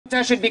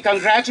should be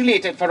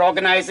congratulated for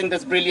organizing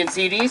this brilliant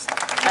series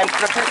and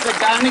Professor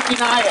Tanika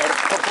Sarkar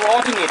for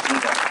coordinating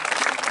them.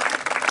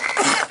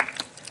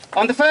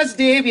 On the first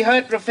day, we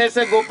heard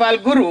Professor Gopal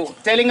Guru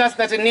telling us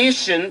that a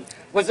nation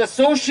was a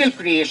social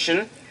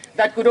creation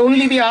that could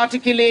only be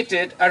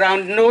articulated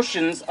around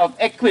notions of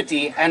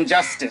equity and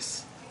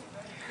justice.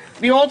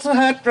 We also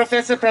heard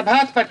Professor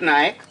Prabhat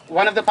Patnaik,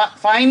 one of the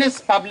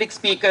finest public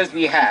speakers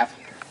we have.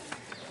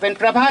 When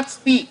Prabhat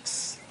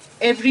speaks,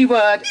 every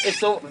word is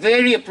so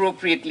very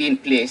appropriately in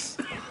place.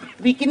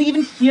 We can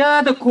even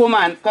hear the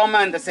comma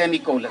and the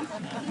semicolon.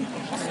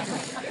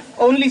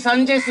 Only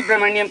Sanjay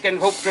Subramaniam can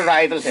hope to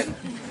rival him.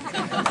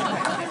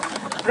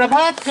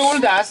 Prabhat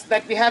told us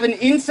that we have an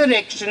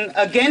insurrection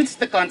against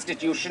the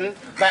Constitution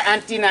by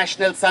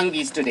anti-national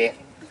Sanghis today.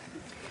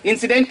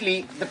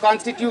 Incidentally, the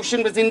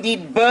Constitution was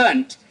indeed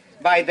burnt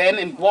by them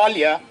in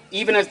Gwalior,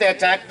 even as they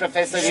attacked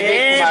Professor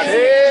Vivek Kumar.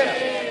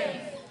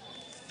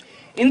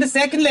 In the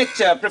second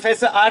lecture,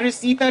 Professor R.S.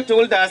 Sita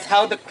told us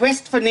how the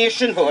quest for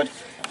nationhood,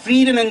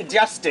 freedom and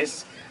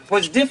justice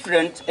was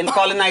different in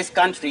colonized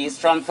countries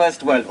from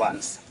first world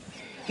ones.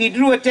 He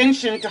drew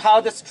attention to how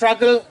the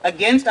struggle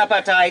against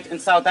apartheid in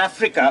South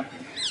Africa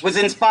was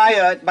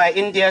inspired by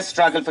India's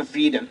struggle for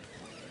freedom.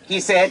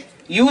 He said,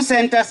 "You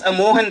sent us a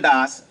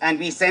Mohandas and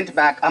we sent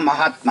back a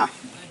Mahatma."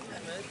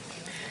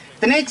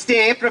 The next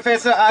day,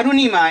 Professor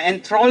Arunima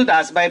enthralled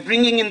us by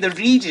bringing in the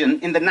region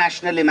in the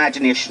national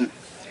imagination,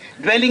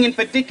 dwelling in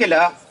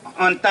particular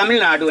on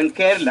Tamil Nadu and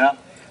Kerala,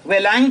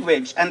 where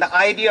language and the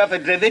idea of a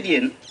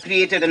Dravidian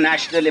created a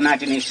national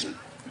imagination.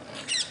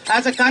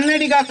 As a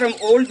Kannadiga from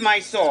old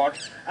Mysore,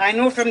 I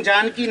know from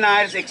Janaki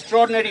Nair's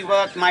extraordinary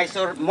work,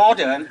 Mysore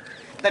Modern,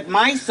 that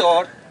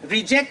Mysore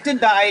rejected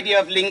the idea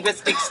of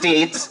linguistic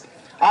states,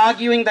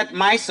 arguing that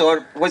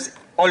Mysore was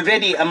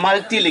already a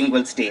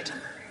multilingual state.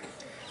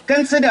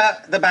 Consider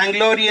the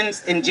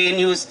Bangaloreans in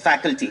JNU's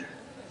faculty.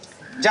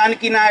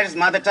 Janaki Nair's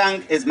mother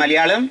tongue is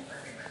Malayalam,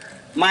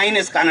 mine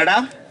is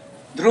Kannada,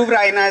 Dhruv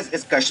Raina's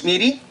is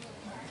Kashmiri,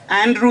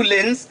 Andrew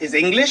Lynn's is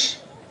English,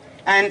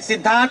 and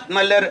Siddharth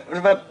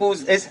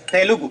Mallarvappu's is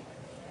Telugu.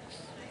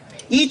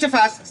 Each of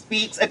us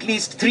speaks at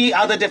least 3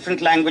 other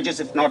different languages,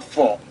 if not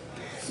 4.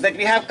 That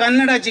we have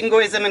Kannada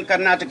jingoism in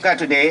Karnataka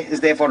today is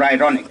therefore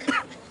ironic.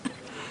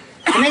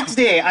 The next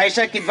day,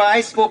 Aisha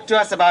Kidwai spoke to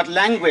us about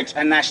language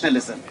and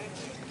nationalism.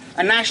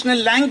 A national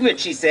language,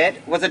 she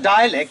said, was a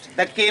dialect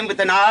that came with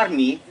an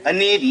army, a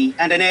navy,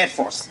 and an air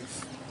force.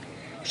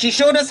 She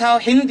showed us how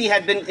Hindi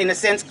had been, in a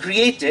sense,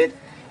 created,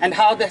 and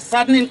how the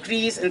sudden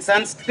increase in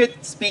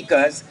Sanskrit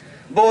speakers,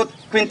 both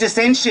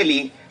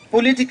quintessentially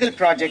political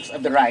projects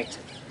of the right.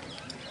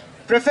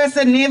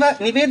 Professor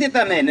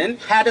Nivedita Menon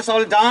had us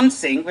all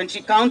dancing when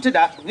she counted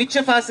up which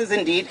of us is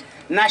indeed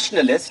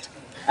nationalist,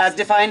 as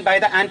defined by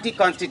the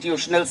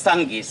anti-constitutional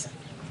Sanghis.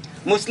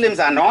 Muslims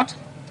are not,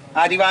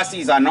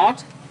 Adivasis are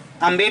not,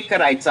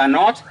 Ambedkarites are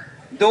not,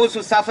 those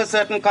who suffer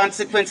certain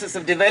consequences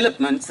of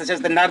development, such as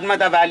the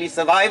Narmada Valley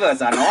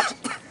survivors, are not,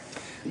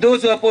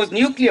 those who oppose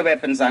nuclear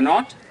weapons are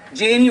not,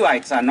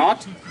 JNUites are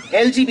not,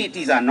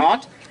 LGBTs are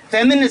not,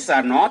 feminists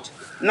are not,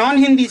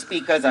 non-Hindi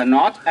speakers are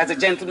not, as a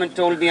gentleman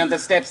told me on the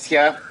steps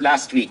here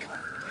last week.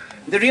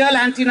 The real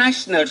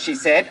anti-nationals, she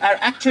said, are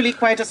actually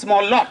quite a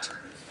small lot.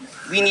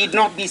 We need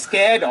not be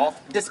scared of,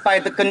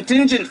 despite the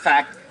contingent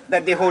fact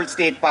that they hold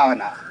state power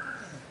now.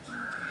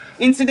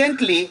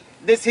 Incidentally,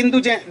 this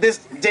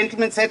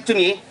gentleman said to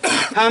me,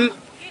 "Hum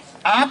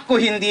aapko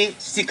Hindi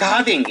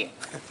sikha denge,"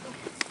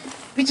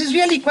 which is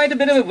really quite a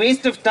bit of a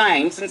waste of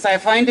time, since I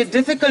find it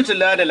difficult to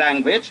learn a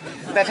language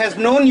that has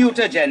no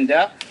neuter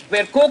gender,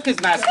 where Coke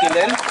is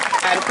masculine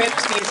and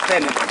Pepsi is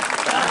feminine.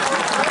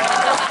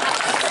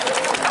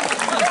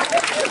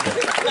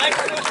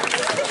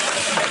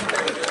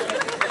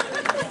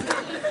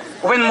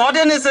 When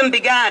modernism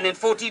began in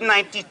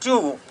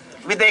 1492,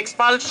 with the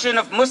expulsion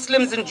of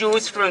Muslims and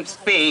Jews from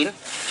Spain,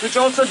 which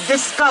also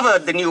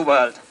discovered the New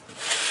World,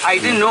 I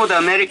didn't know the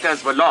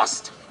Americas were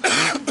lost.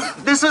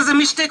 This was a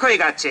mistake hoye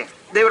gache.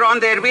 They were on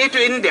their way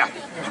to India.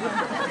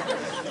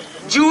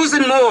 Jews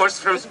and Moors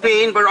from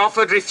Spain were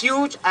offered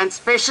refuge and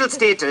special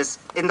status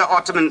in the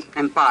Ottoman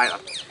Empire.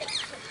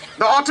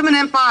 The Ottoman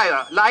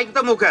Empire, like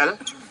the Mughal,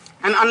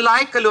 and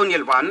unlike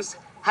colonial ones,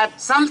 had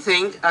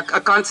something,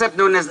 a concept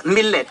known as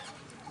millet,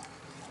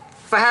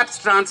 perhaps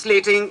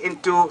translating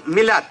into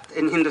millat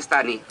in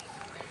Hindustani,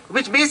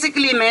 which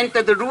basically meant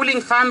that the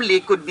ruling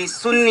family could be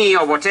Sunni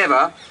or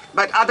whatever,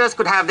 but others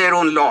could have their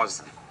own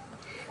laws.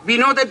 We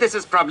know that this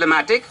is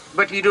problematic,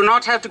 but we do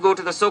not have to go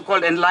to the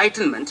so-called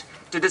Enlightenment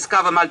to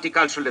discover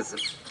multiculturalism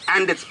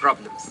and its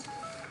problems.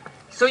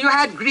 So you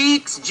had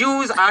Greeks,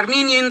 Jews,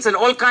 Armenians, and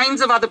all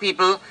kinds of other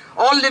people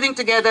all living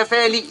together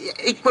fairly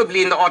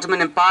equably in the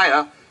Ottoman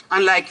Empire,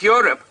 unlike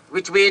Europe,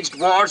 which waged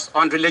wars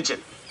on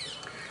religion.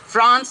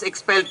 France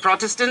expelled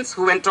Protestants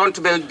who went on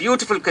to build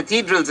beautiful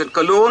cathedrals in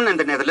Cologne and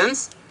the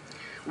Netherlands,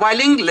 while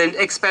England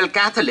expelled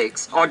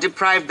Catholics or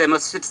deprived them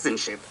of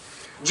citizenship.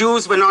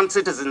 Jews were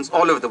non-citizens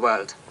all over the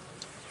world.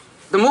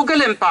 The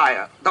Mughal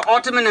Empire, the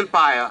Ottoman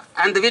Empire,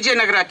 and the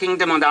Vijayanagara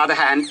kingdom, on the other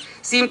hand,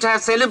 seem to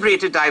have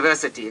celebrated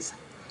diversities.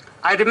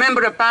 I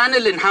remember a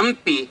panel in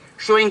Hampi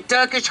showing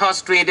Turkish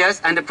horse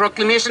traders and a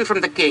proclamation from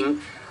the king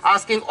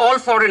asking all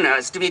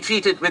foreigners to be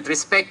treated with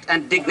respect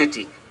and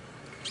dignity.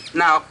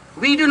 Now,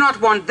 we do not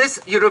want this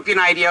European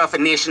idea of a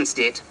nation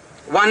state.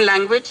 One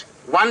language,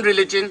 one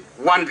religion,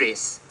 one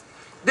race.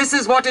 This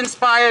is what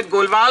inspired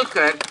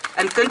Golwalkar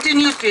and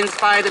continues to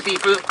inspire the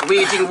people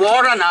waging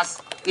war on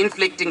us,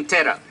 inflicting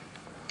terror.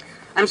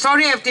 I'm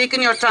sorry I've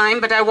taken your time,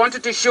 but I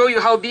wanted to show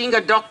you how being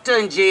a doctor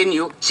in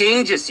JNU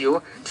changes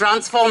you,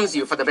 transforms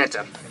you for the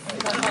better.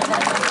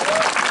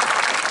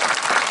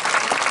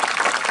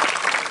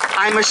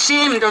 I'm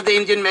ashamed of the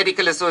Indian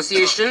Medical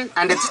Association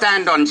and its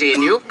stand on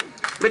JNU,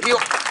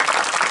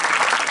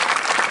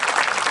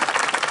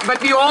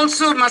 but we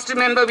also must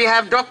remember we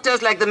have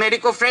doctors like the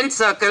Medico Friends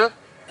Circle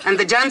and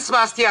the Jan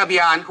Swasthya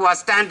Abhiyan who are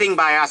standing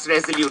by us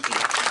resolutely.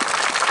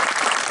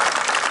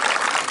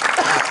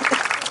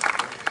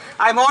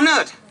 I'm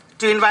honored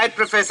to invite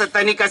Professor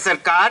Tanika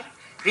Sarkar,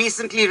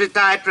 recently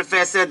retired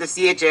professor at the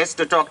CHS,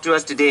 to talk to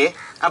us today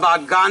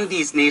about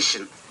Gandhi's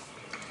nation.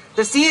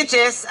 The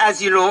CHS,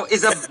 as you know,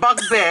 is a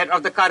bugbear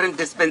of the current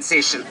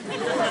dispensation.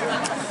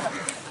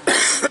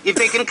 If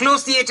they can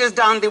close CHS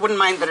down, they wouldn't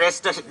mind the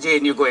rest of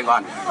JNU going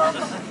on.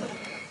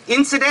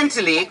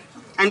 Incidentally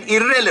and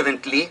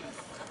irrelevantly,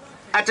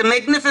 at a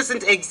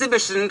magnificent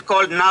exhibition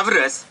called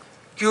Navras,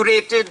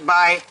 curated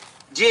by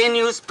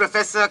JNU's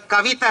Professor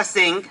Kavita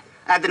Singh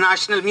at the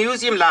National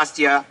Museum last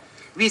year,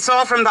 we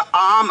saw from the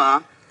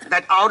armor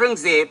that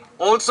Aurangzeb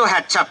also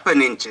had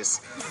chappan inches.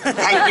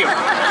 Thank you.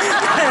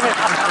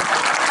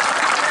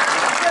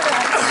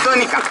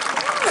 Tanika.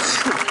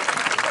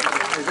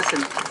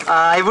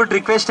 I would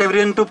request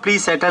everyone to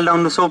please settle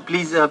down, so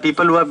please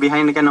people who are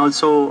behind can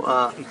also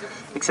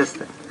access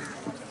them.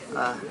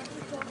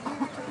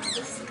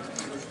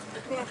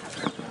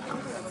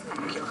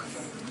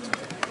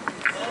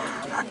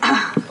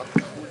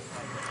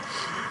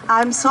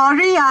 I'm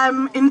sorry,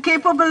 I'm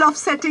incapable of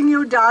setting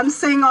you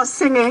dancing or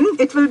singing.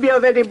 It will be a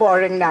very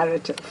boring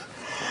narrative.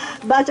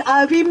 But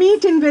we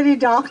meet in very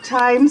dark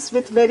times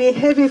with very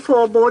heavy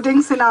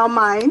forebodings in our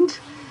mind.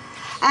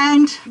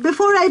 And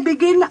before I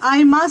begin,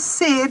 I must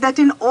say that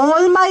in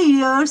all my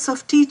years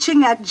of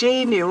teaching at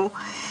JNU,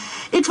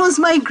 it was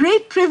my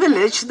great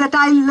privilege that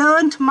I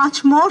learned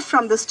much more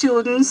from the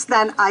students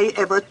than I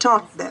ever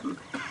taught them.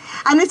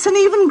 And it's an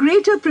even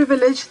greater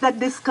privilege that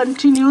this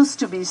continues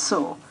to be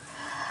so,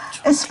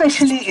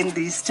 especially in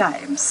these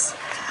times.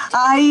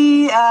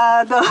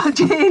 The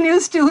JNU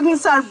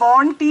students are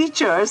born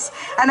teachers,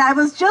 and I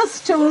was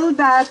just told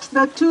that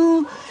the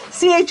two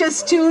CHS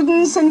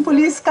students in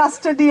police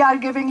custody are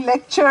giving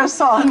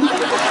lectures on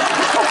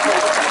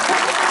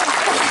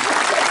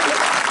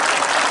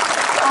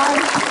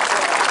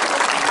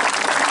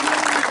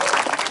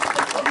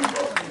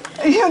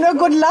you know,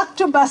 good luck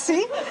to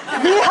Basi.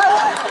 We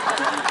have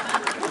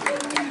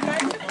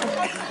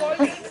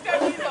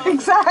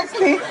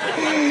exactly.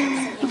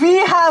 We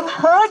have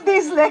heard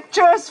these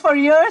lectures for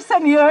years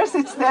and years.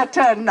 It's their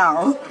turn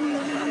now.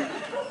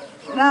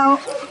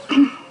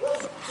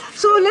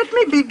 So let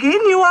me begin.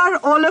 You are,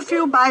 all of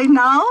you by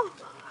now,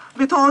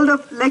 with all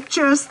the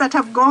lectures that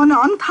have gone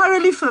on,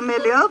 thoroughly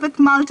familiar with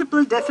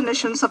multiple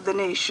definitions of the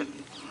nation.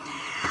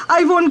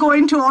 I won't go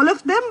into all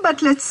of them,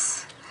 but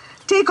let's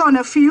take on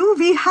a few.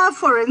 We have,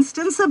 for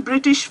instance, a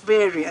British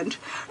variant,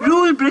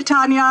 Rule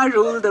Britannia,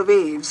 Rule the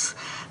Waves.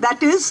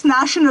 That is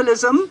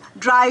nationalism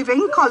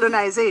driving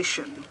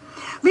colonization.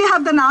 We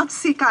have the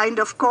Nazi kind,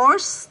 of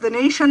course, the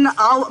nation,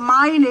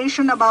 my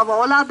nation above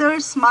all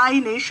others, my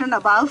nation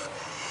above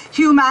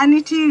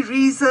humanity,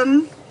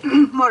 reason,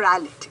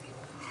 morality.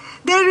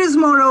 There is,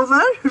 moreover,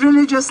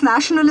 religious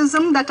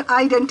nationalism that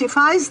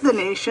identifies the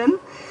nation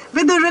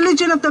with the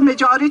religion of the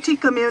majority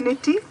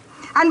community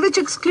and which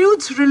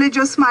excludes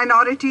religious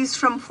minorities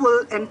from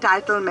full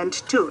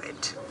entitlement to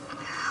it.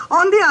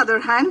 On the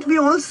other hand, we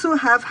also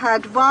have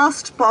had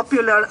vast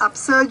popular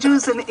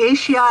upsurges in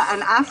Asia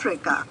and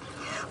Africa,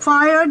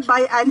 fired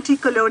by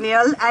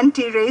anti-colonial,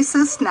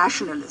 anti-racist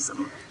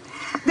nationalism.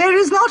 There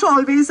is not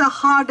always a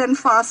hard and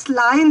fast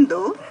line,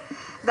 though,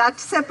 that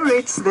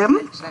separates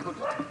them.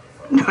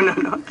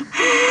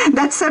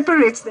 That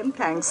separates them,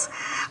 thanks.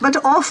 But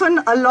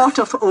often a lot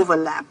of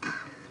overlap.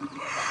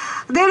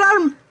 There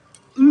are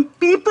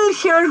people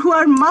here who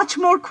are much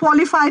more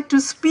qualified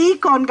to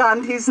speak on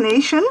Gandhi's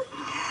nation,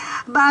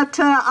 but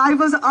I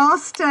was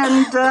asked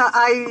and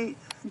I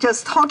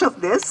just thought of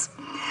this.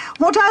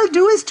 What I'll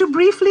do is to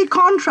briefly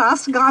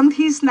contrast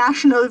Gandhi's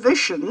national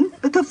vision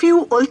with a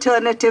few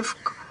alternative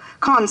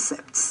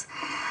concepts.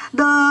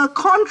 The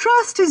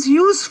contrast is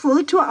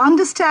useful to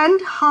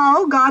understand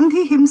how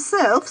Gandhi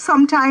himself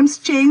sometimes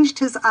changed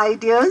his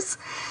ideas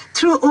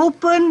through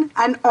open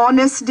and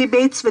honest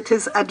debates with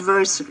his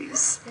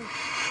adversaries.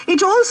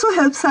 It also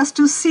helps us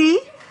to see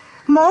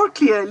more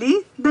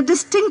clearly the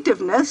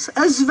distinctiveness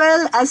as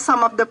well as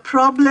some of the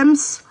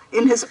problems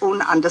in his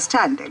own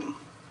understanding.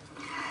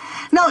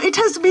 Now, it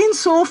has been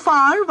so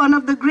far one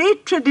of the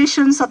great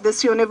traditions of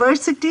this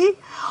university,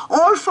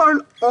 or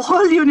for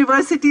all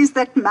universities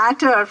that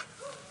matter,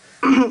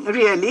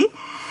 really,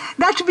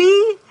 that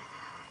we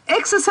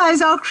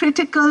exercise our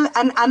critical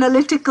and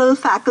analytical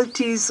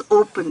faculties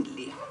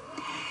openly,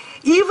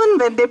 even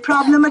when they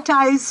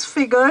problematize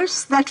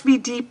figures that we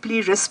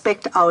deeply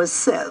respect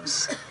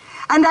ourselves.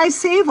 And I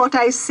say what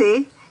I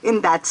say in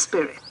that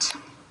spirit.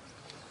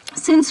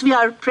 Since we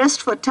are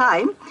pressed for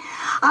time,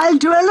 I'll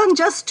dwell on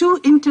just two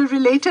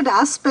interrelated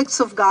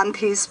aspects of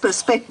Gandhi's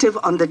perspective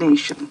on the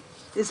nation.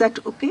 Is that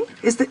okay?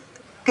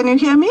 Can you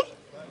hear me?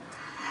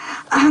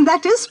 And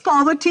that is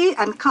poverty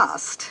and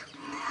caste.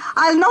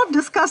 I'll not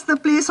discuss the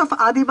place of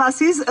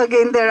Adivasis.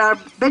 Again, there are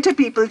better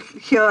people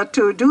here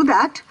to do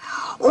that.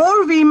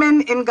 Or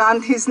women in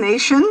Gandhi's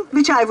nation,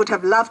 which I would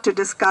have loved to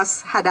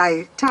discuss had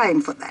I time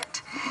for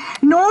that.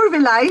 Nor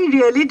will I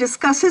really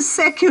discuss his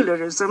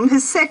secularism,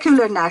 his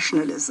secular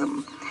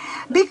nationalism,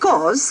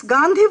 because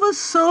Gandhi was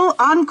so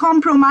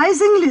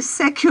uncompromisingly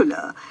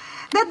secular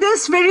that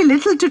there's very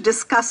little to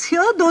discuss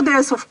here, though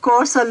there's of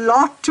course a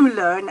lot to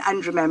learn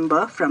and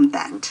remember from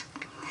that.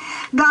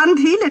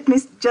 Gandhi, let me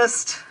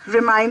just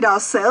remind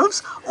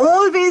ourselves,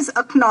 always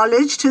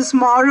acknowledged his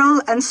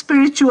moral and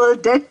spiritual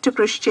debt to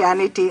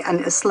Christianity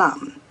and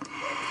Islam.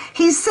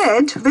 He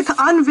said with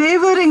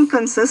unwavering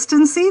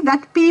consistency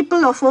that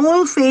people of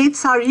all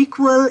faiths are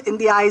equal in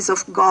the eyes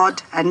of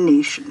God and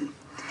nation.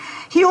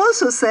 He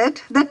also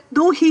said that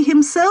though he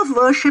himself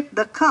worshipped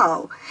the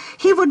cow,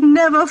 he would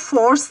never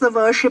force the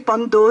worship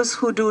on those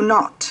who do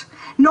not,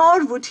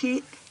 nor would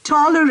he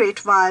tolerate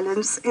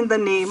violence in the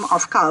name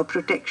of cow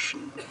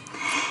protection.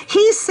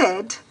 He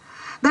said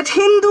that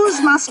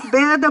Hindus must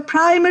bear the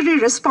primary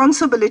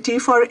responsibility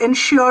for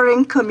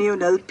ensuring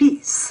communal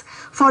peace,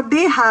 for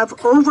they have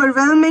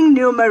overwhelming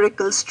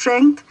numerical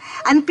strength,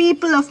 and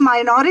people of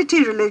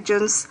minority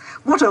religions,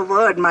 what a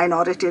word,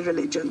 minority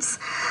religions,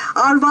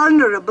 are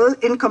vulnerable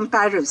in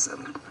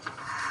comparison.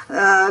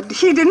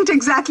 He didn't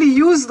exactly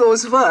use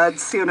those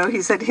words,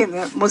 he said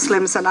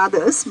Muslims and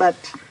others, but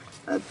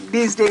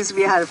these days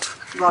we have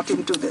got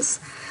into this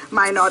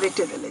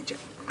minority religion.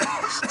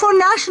 For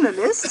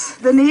nationalists,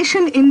 the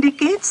nation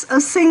indicates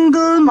a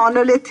single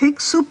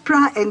monolithic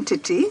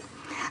supra-entity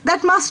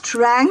that must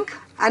rank,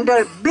 and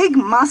a big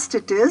must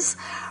it is,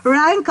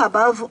 rank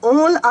above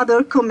all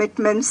other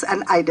commitments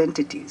and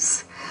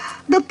identities.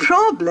 The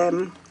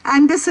problem,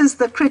 and this is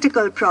the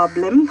critical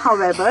problem,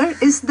 however,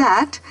 is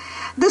that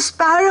this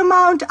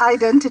paramount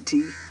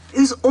identity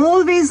is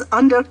always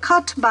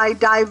undercut by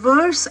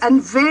diverse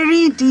and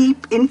very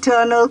deep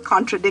internal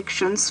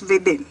contradictions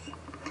within.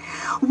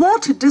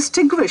 What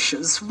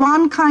distinguishes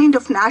one kind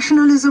of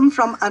nationalism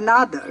from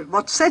another,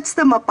 what sets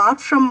them apart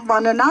from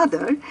one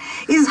another,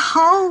 is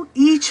how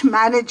each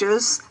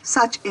manages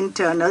such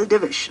internal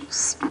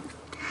divisions.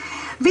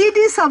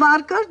 V.D.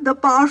 Savarkar, the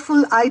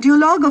powerful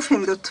ideologue of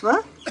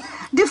Hindutva,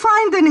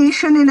 defined the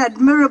nation in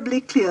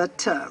admirably clear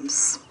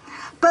terms.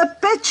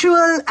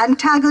 Perpetual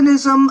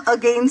antagonism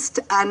against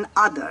an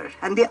other,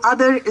 and the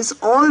other is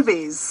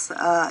always,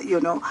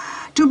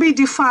 to be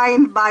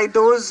defined by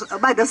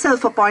the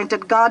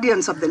self-appointed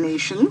guardians of the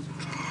nation.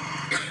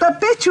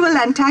 Perpetual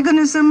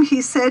antagonism, he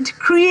said,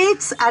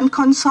 creates and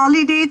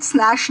consolidates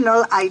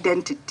national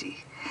identity,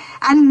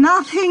 and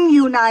nothing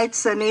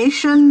unites a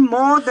nation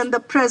more than the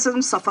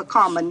presence of a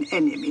common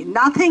enemy.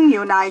 Nothing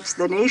unites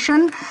the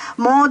nation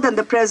more than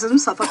the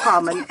presence of a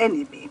common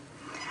enemy.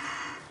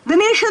 The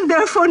nation,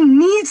 therefore,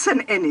 needs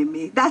an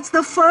enemy. That's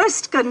the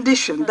first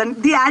condition.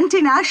 The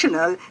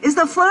anti-national is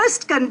the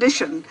first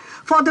condition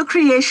for the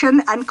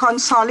creation and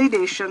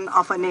consolidation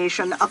of a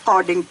nation,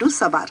 according to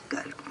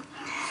Savarkar.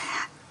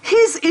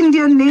 His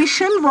Indian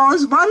nation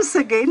was, once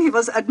again, he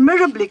was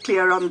admirably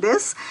clear on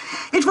this,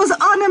 it was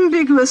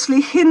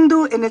unambiguously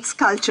Hindu in its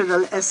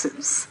cultural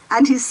essence.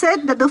 And he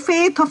said that the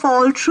faith of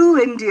all true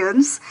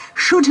Indians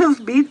should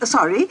have been,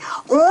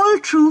 all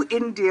true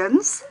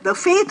Indians, the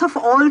faith of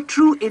all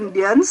true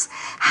Indians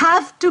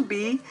has to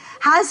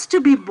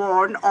be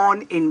born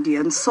on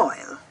Indian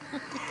soil.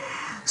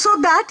 So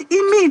that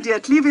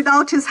immediately,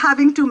 without his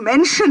having to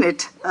mention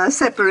it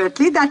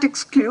separately, that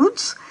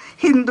excludes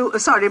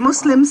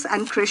Muslims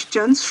and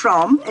Christians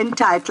from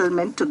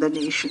entitlement to the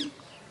nation.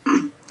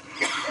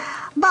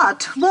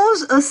 But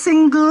was a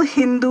single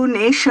Hindu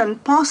nation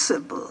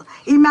possible,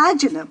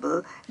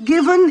 imaginable,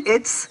 given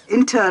its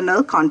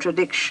internal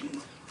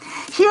contradiction?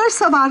 Here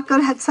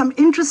Savarkar had some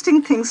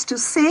interesting things to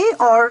say,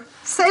 or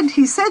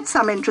he said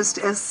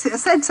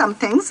some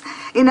things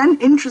in an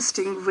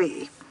interesting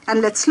way.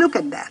 And let's look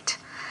at that.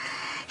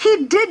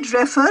 He did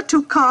refer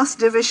to caste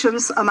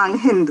divisions among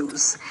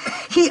Hindus.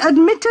 He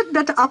admitted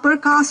that upper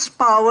caste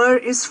power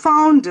is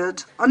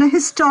founded on a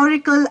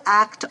historical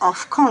act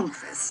of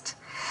conquest.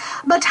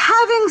 But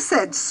having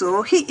said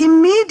so, he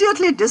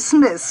immediately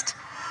dismissed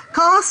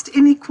caste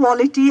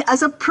inequality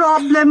as a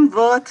problem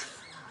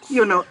worth,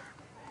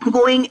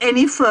 going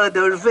any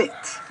further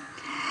with.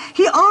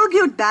 He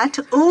argued that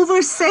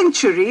over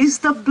centuries,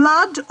 the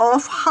blood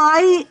of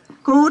high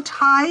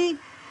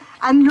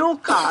and low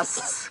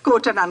castes,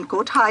 quote and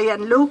unquote, high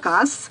and low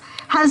castes,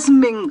 has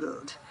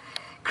mingled,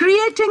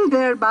 creating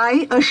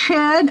thereby a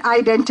shared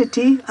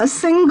identity, a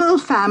single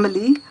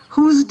family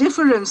whose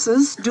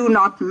differences do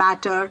not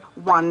matter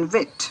one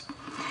whit.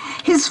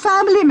 His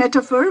family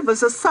metaphor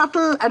was a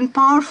subtle and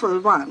powerful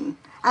one,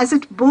 as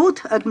it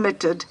both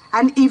admitted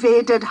and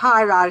evaded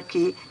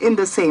hierarchy in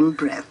the same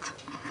breath.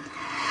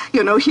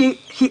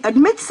 He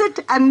admits it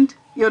and,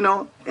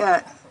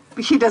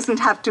 he doesn't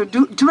have to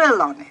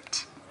dwell on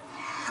it.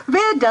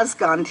 Where does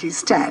Gandhi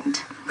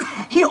stand?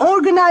 He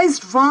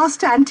organized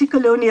vast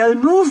anti-colonial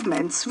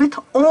movements with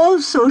all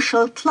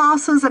social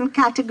classes and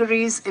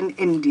categories in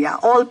India,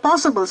 all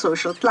possible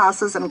social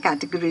classes and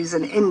categories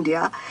in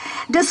India,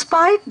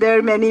 despite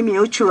their many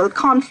mutual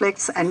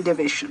conflicts and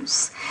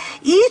divisions.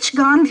 Each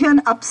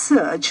Gandhian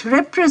upsurge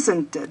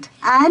represented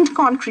and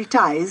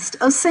concretized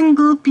a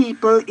single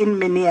people in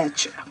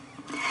miniature.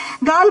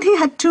 Gandhi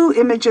had two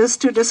images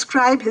to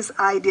describe his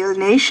ideal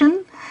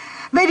nation,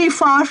 very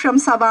far from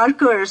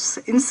Savarkar's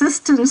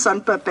insistence on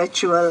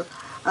perpetual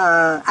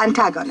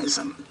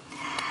antagonism.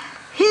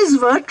 His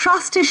were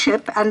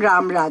trusteeship and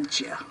Ram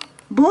Rajya.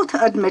 Both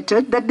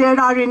admitted that there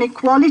are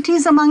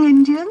inequalities among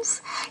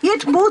Indians,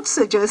 yet both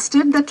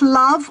suggested that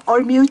love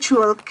or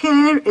mutual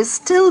care is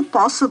still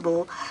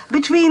possible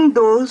between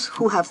those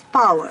who have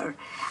power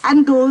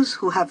and those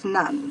who have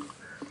none.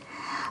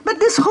 But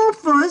this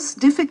hope was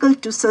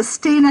difficult to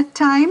sustain at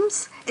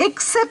times,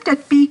 except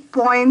at peak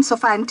points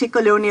of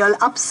anti-colonial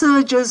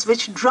upsurges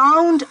which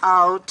drowned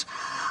out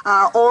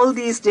all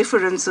these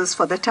differences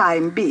for the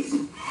time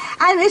being.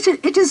 And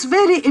it is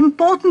very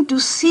important to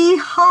see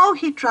how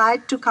he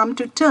tried to come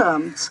to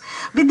terms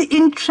with the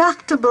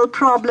intractable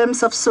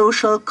problems of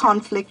social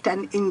conflict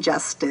and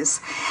injustice.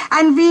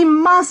 And we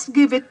must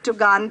give it to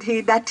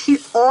Gandhi that he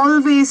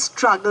always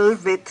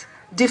struggled with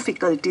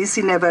difficulties.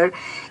 He never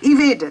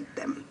evaded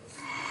them.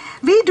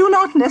 We do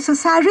not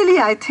necessarily,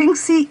 I think,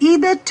 see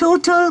either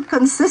total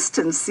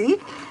consistency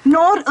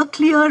nor a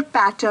clear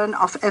pattern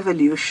of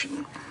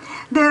evolution.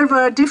 There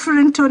were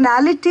different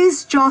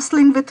tonalities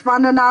jostling with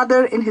one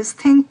another in his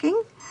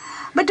thinking,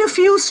 but a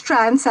few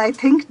strands, I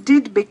think,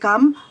 did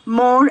become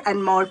more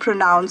and more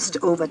pronounced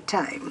over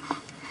time.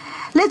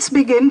 Let's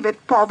begin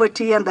with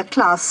poverty and the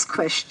class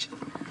question.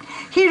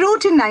 He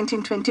wrote in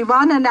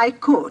 1921, and I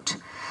quote,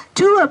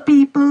 "To a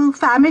people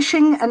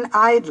famishing and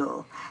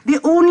idle, the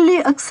only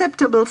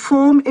acceptable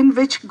form in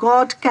which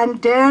God can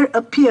dare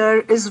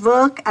appear is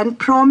work and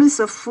promise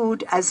of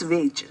food as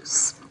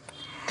wages."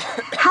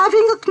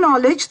 Having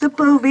acknowledged the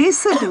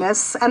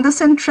pervasiveness and the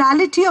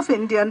centrality of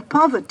Indian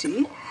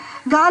poverty,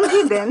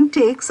 Gandhi then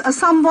takes a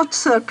somewhat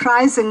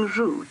surprising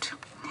route.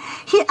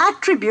 He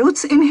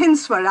attributes in Hind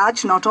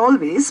Swaraj, not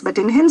always, but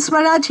in Hind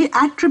Swaraj he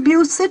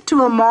attributes it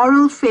to a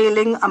moral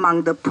failing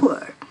among the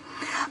poor.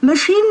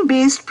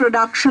 Machine-based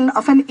production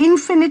of an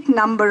infinite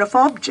number of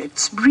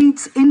objects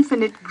breeds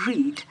infinite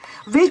greed,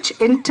 which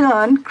in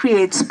turn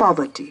creates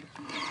poverty.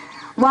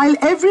 While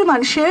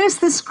everyone shares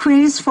this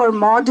craze for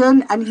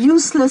modern and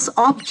useless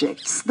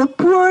objects, the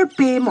poor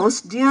pay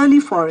most dearly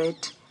for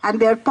it, and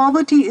their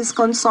poverty is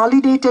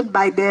consolidated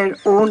by their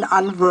own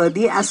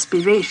unworthy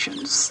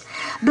aspirations.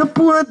 The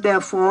poor,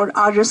 therefore,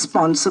 are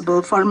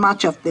responsible for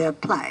much of their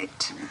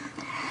plight.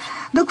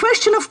 The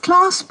question of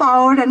class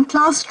power and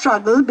class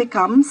struggle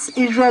becomes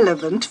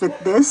irrelevant with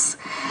this,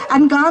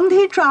 and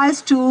Gandhi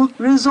tries to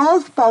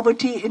resolve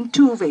poverty in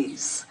two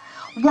ways.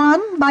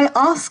 One, by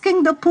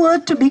asking the poor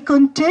to be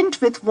content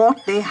with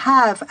what they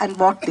have and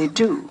what they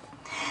do.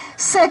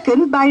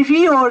 Second, by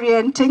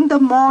reorienting the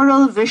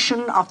moral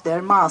vision of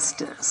their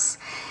masters.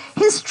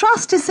 His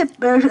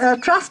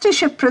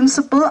trusteeship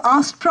principle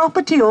asked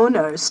property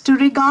owners to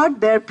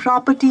regard their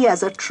property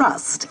as a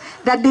trust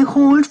that they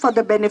hold for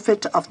the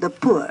benefit of the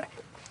poor.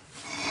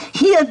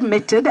 He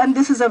admitted, and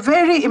this is a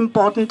very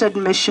important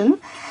admission,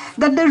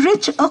 that the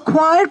rich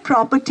acquire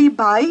property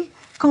by,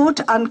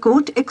 quote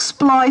unquote,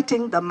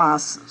 exploiting the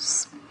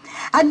masses.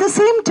 At the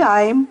same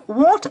time,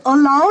 what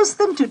allows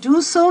them to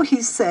do so,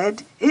 he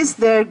said, is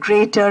their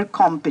greater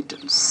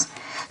competence.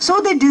 So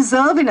they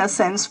deserve, in a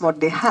sense, what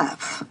they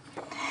have.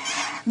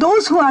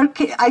 Those who are,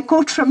 I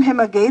quote from him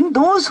again,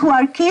 those who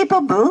are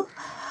capable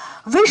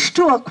wish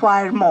to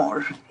acquire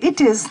more. It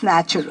is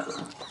natural.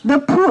 The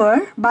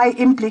poor, by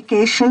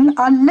implication,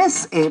 are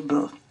less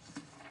able.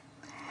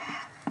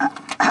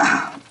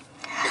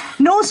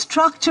 No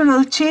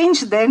structural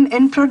change then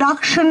in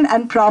production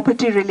and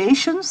property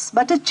relations,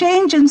 but a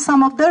change in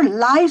some of the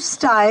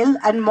lifestyle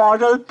and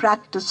moral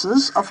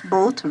practices of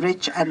both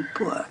rich and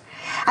poor.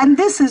 And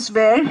this is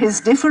where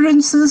his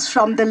differences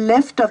from the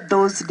left of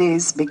those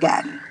days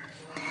began.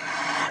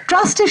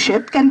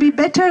 Trusteeship can be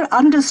better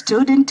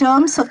understood in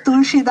terms of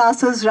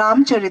Tulsidasa's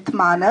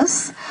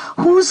Ramcharitmanas,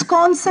 whose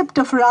concept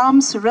of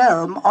Ram's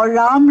realm or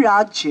Ram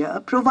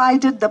Rajya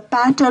provided the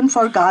pattern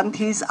for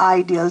Gandhi's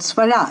ideal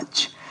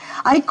Swaraj.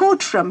 I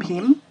quote from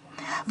him,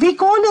 "We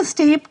call a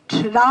state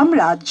Ram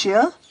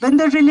Rajya when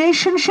the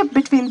relationship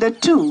between the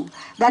two,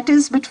 that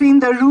is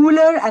between the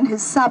ruler and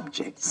his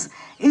subjects,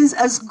 is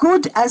as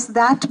good as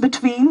that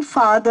between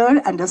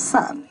father and a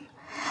son.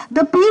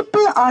 The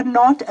people are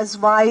not as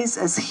wise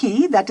as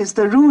he, that is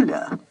the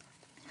ruler.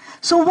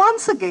 So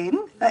once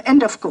again,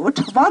 end of quote,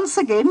 once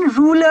again,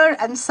 ruler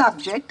and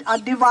subject are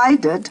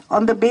divided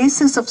on the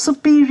basis of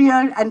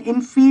superior and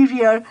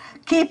inferior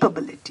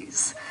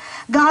capabilities.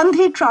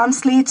 Gandhi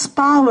translates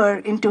power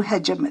into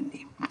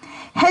hegemony.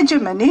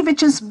 Hegemony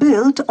which is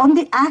built on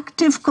the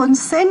active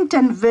consent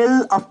and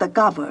will of the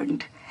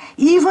governed,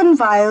 even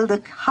while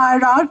the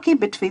hierarchy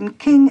between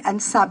king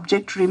and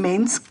subject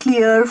remains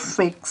clear,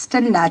 fixed,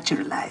 and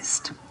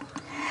naturalized.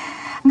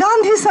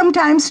 Gandhi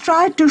sometimes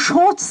tried to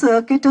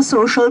short-circuit a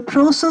social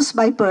process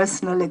by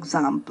personal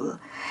example.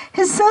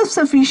 His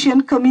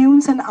self-sufficient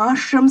communes and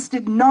ashrams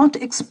did not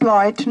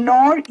exploit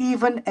nor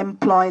even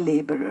employ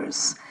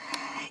laborers.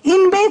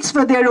 Inmates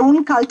were their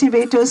own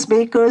cultivators,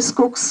 bakers,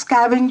 cooks,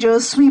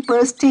 scavengers,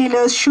 sweepers,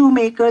 tailors,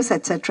 shoemakers,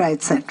 etc.,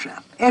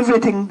 etc.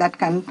 Everything that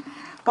can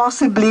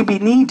possibly be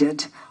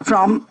needed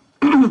from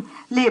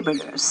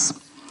laborers.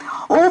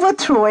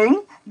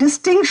 Overthrowing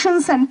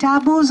distinctions and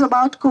taboos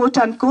about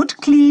quote-unquote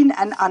clean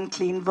and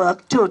unclean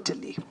work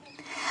totally.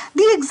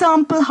 The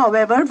example,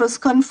 however, was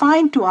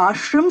confined to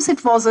ashrams.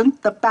 It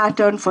wasn't the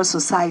pattern for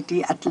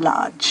society at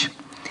large.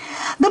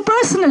 The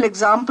personal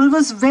example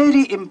was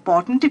very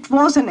important. It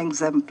was an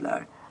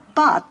exemplar.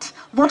 But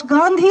what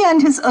Gandhi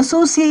and his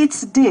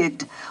associates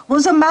did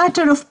was a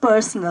matter of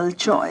personal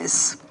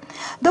choice.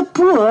 The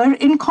poor,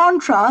 in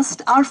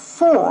contrast, are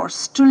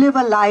forced to live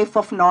a life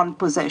of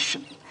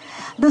non-possession.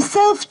 The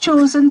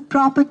self-chosen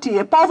poverty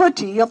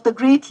of the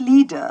great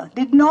leader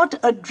did not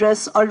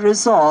address or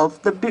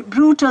resolve the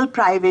brutal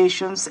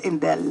privations in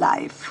their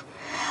life.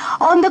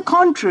 On the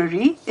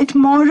contrary, it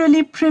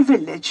morally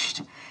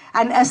privileged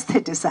and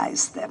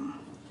aestheticized them.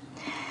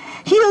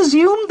 He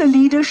assumed the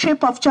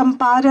leadership of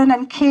Champaran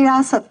and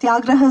Khera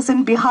satyagrahas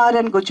in Bihar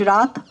and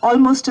Gujarat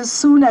almost as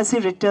soon as he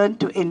returned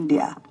to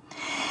India.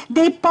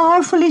 They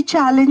powerfully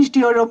challenged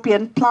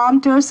European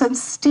planters and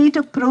state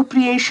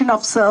appropriation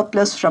of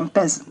surplus from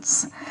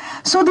peasants.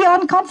 So the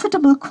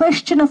uncomfortable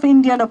question of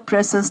Indian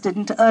oppressors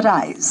didn't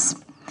arise.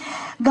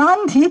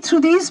 Gandhi, through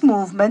these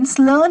movements,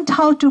 learned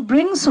how to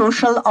bring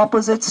social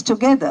opposites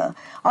together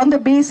on the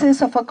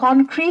basis of a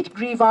concrete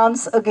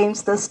grievance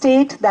against the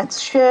state that's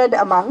shared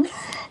among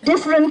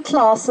different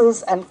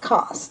classes and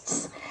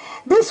castes.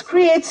 This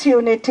creates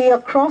unity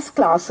across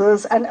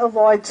classes and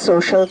avoids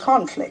social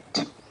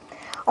conflict.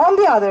 On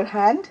the other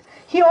hand,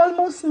 he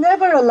almost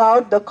never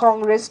allowed the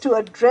Congress to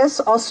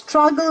address or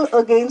struggle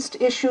against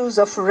issues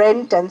of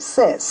rent and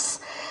cess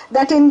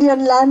that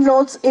Indian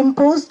landlords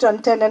imposed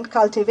on tenant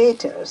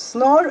cultivators,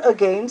 nor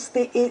against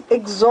the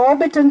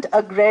exorbitant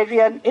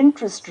agrarian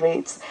interest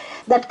rates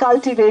that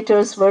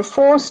cultivators were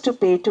forced to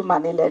pay to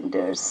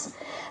moneylenders.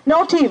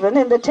 Not even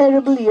in the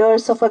terrible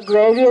years of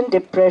agrarian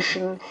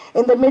depression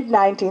in the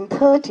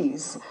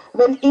mid-1930s,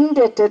 when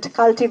indebted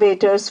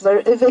cultivators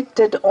were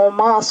evicted en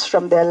masse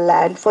from their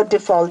land for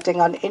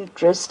defaulting on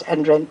interest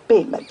and rent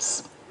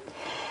payments.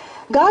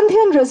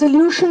 Gandhian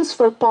resolutions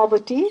for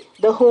poverty,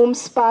 the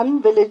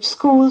homespun, village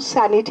schools,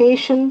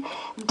 sanitation,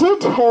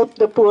 did help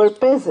the poor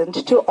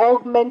peasant to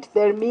augment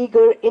their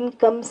meager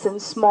incomes in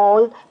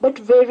small but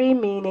very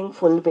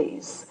meaningful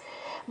ways.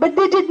 But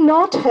they did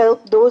not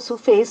help those who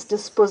faced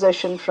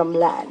dispossession from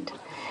land.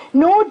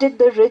 Nor did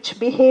the rich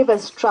behave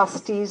as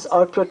trustees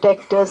or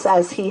protectors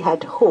as he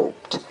had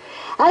hoped.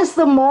 As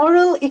the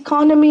moral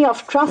economy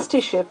of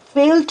trusteeship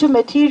failed to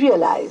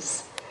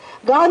materialize,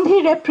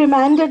 Gandhi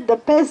reprimanded the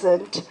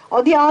peasant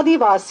or the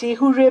Adivasi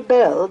who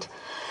rebelled,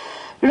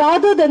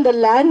 rather than the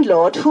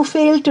landlord who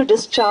failed to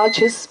discharge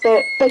his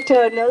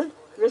paternal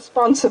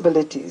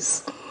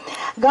responsibilities.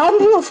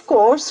 Gandhi, of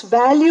course,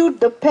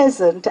 valued the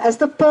peasant as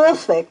the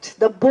perfect,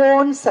 the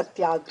born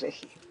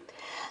satyagrahi.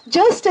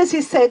 Just as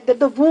he said that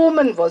the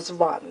woman was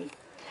one.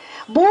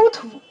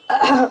 Both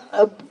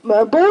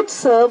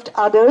served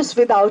others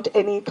without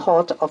any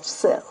thought of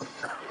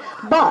self.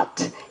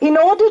 But in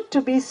order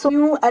to be so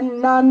few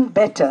and none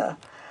better,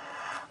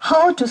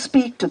 how to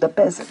speak to the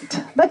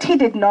peasant. But he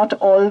did not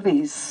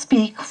always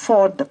speak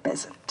for the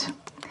peasant.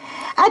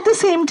 At the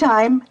same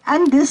time,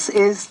 and this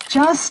is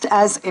just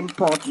as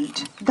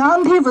important,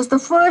 Gandhi was the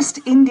first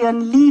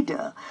Indian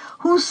leader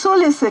who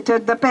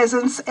solicited the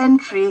peasants'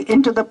 entry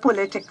into the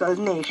political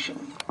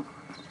nation.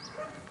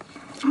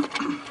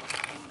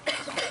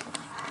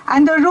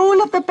 And the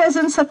role of the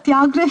peasant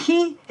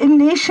satyagrahi in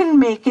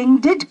nation-making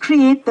did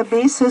create the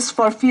basis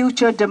for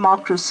future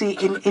democracy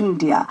in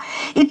India.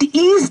 It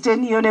eased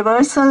in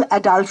universal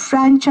adult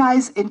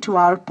franchise into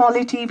our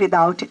polity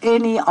without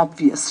any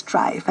obvious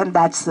strife, and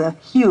that's a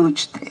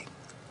huge thing.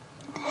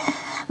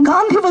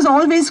 Gandhi was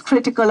always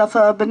critical of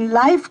urban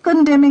life,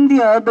 condemning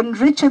the urban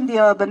rich and the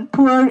urban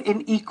poor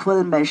in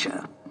equal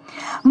measure.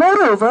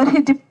 Moreover,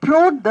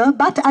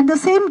 but at the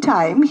same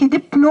time, he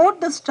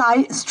deplored the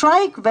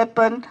strike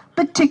weapon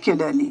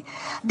particularly,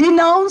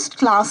 denounced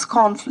class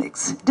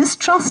conflicts,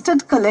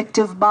 distrusted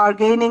collective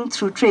bargaining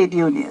through trade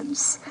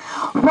unions,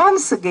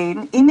 once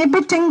again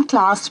inhibiting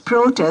class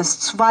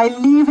protests while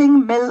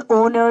leaving mill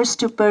owners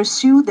to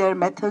pursue their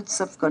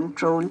methods of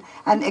control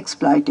and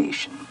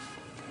exploitation.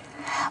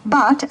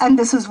 But, and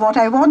this is what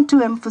I want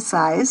to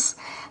emphasize,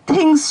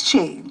 things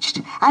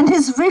changed, and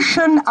his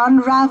vision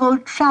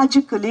unraveled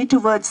tragically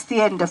towards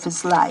the end of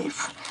his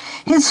life.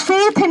 His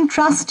faith in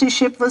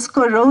trusteeship was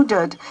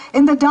corroded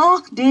in the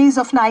dark days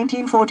of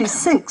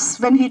 1946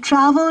 when he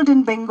traveled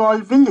in Bengal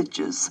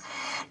villages,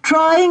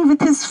 trying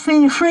with his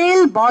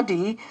frail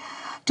body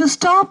to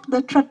stop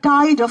the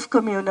tide of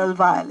communal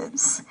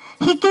violence.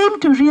 He came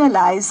to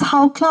realize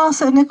how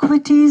class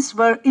inequalities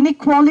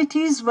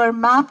were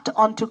mapped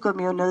onto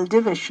communal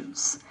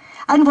divisions,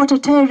 and what a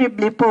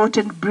terribly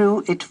potent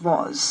brew it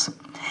was.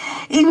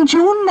 In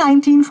June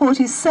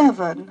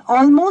 1947,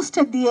 almost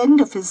at the end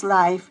of his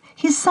life,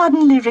 he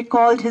suddenly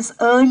recalled his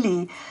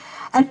early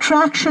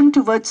attraction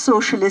towards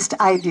socialist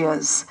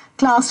ideas,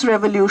 class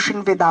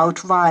revolution without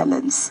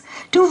violence,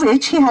 to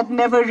which he had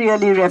never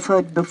really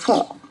referred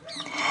before.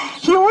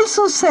 He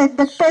also said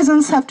that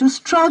peasants have to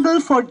struggle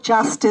for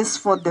justice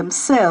for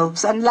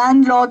themselves and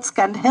landlords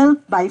can help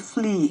by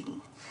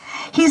fleeing.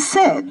 He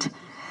said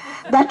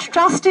that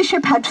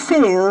trusteeship had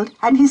failed,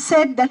 and he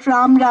said that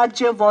Ram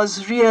Rajya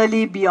was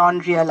really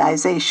beyond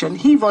realization.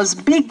 He was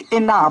big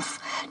enough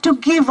to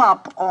give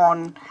up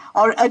on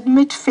or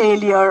admit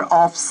failure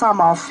of some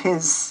of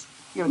his,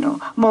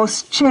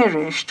 most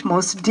cherished,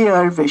 most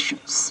dear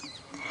wishes.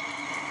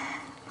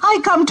 I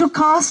come to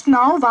caste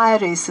now via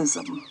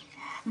racism.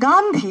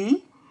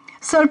 Gandhi,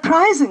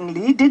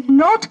 surprisingly, did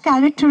not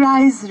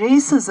characterize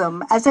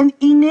racism as an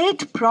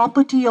innate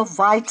property of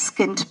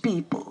white-skinned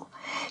people.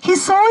 He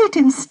saw it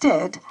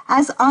instead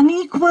as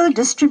unequal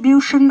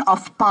distribution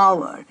of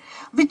power,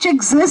 which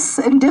exists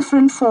in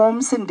different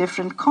forms in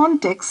different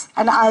contexts,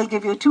 and I'll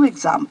give you 2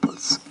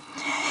 examples.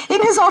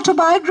 In his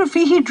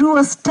autobiography, he drew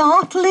a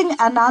startling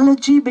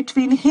analogy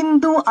between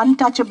Hindu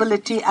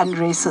untouchability and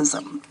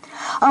racism.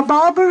 A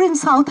barber in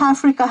South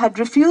Africa had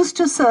refused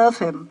to serve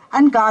him,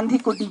 and Gandhi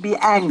couldn't be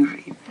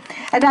angry.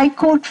 And I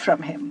quote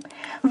from him,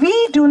 "We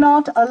do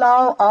not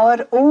allow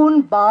our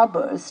own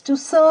barbers to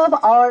serve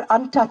our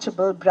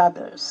untouchable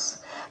brothers.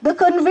 The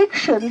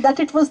conviction that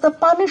it was the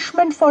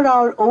punishment for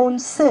our own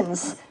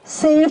sins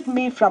saved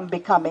me from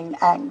becoming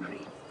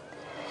angry."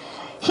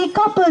 He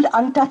coupled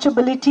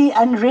untouchability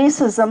and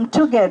racism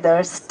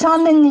together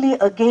stunningly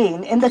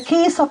again in the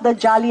case of the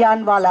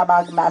Jallianwala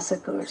Bagh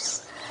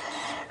massacres.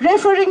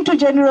 Referring to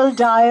General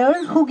Dyer,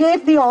 who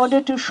gave the order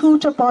to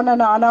shoot upon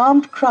an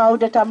unarmed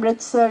crowd at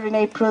Amritsar in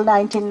April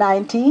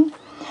 1919,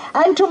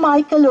 and to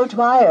Michael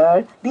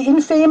O'Dwyer, the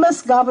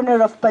infamous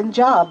governor of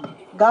Punjab,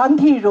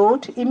 Gandhi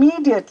wrote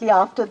immediately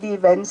after the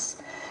events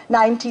in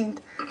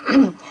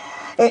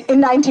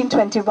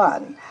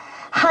 1921,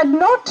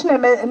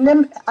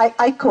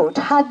 I quote,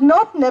 "Had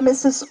not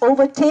Nemesis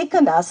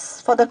overtaken us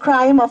for the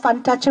crime of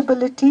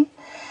untouchability?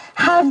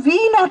 Have we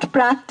not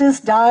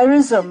practiced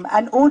Dyerism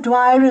and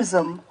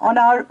O'Dwyerism on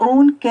our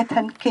own kith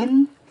and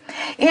kin?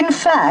 In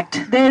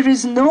fact, there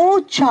is no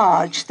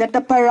charge that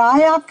the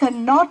pariah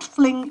cannot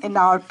fling in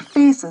our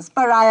faces."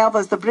 Pariah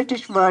was the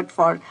British word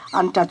for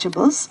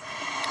untouchables.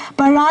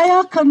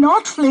 "Pariah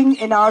cannot fling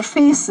in our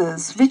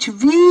faces, which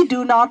we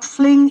do not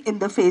fling in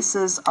the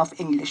faces of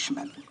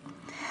Englishmen."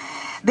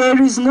 There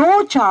is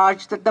no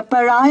charge that the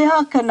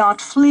pariah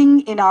cannot fling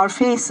in our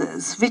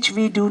faces, which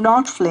we do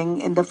not fling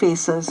in the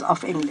faces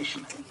of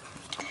Englishmen.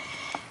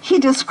 He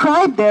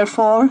described,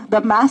 therefore,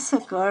 the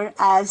massacre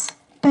as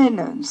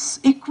penance,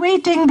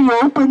 equating the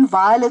open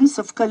violence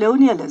of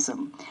colonialism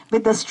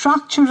with the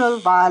structural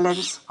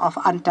violence of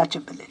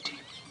untouchability.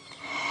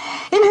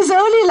 In his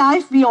early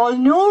life, we all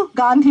know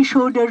Gandhi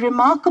showed a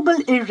remarkable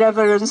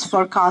irreverence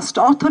for caste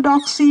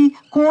orthodoxy,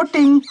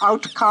 quoting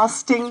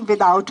outcasting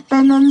without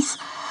penance,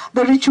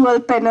 the ritual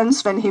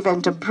penance when he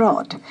went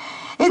abroad.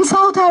 In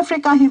South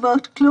Africa, he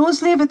worked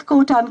closely with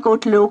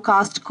quote-unquote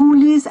low-caste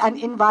coolies and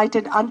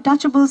invited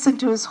untouchables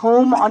into his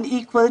home on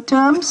equal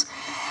terms.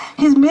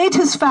 He made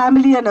his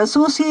family and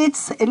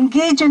associates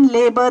engage in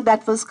labor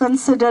that was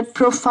considered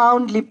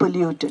profoundly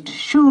polluted: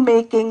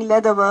 shoemaking,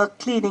 leatherwork,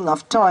 cleaning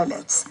of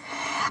toilets.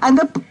 And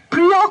the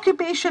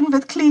preoccupation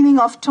with cleaning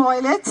of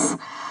toilets,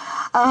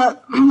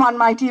 one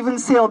might even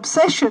say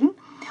obsession,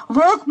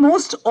 work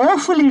most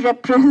awfully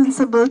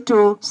reprehensible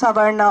to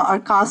Savarna or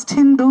caste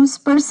Hindus,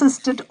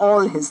 persisted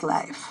all his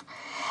life.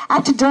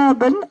 At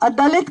Durban, a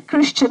Dalit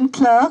Christian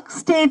clerk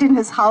stayed in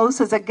his house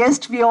as a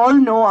guest. We all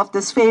know of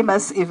this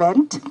famous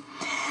event.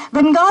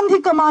 When Gandhi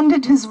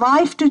commanded his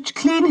wife to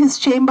clean his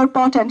chamber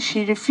pot and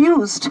she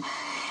refused,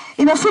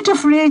 in a fit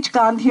of rage,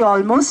 Gandhi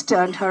almost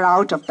turned her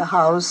out of the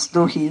house,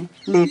 though he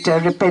later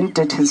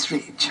repented his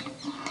rage.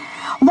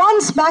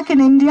 Once back in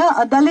India,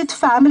 a Dalit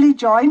family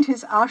joined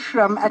his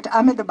ashram at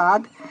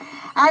Ahmedabad,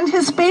 and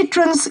his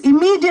patrons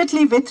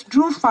immediately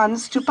withdrew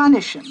funds to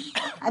punish him.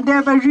 And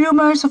there were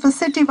rumors of a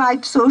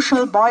citywide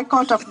social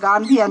boycott of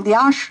Gandhi and the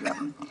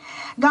ashram.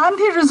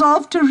 Gandhi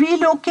resolved to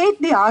relocate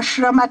the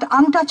ashram at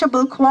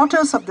untouchable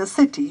quarters of the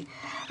city,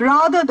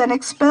 rather than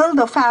expel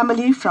the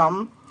family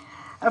from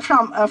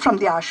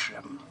the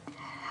ashram.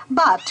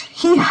 But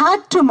he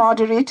had to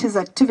moderate his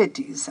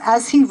activities,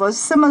 as he was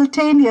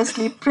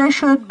simultaneously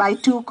pressured by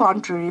 2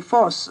 contrary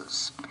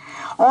forces: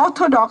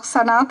 Orthodox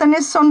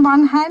Sanatanists on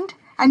one hand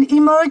and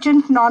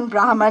emergent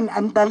non-Brahman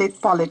and Dalit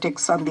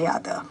politics on the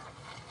other.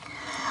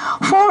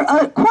 For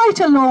quite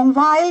a long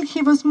while,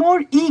 he was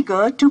more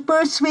eager to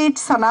persuade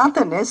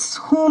Sanatanists,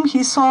 whom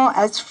he saw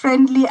as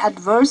friendly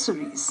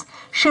adversaries,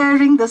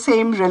 sharing the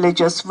same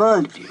religious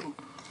worldview.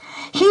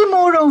 He,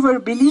 moreover,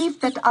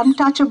 believed that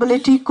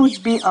untouchability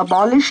could be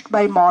abolished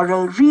by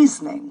moral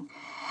reasoning,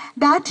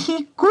 that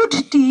he could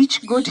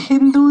teach good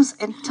Hindus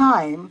in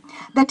time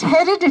that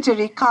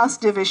hereditary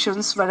caste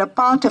divisions were a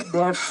part of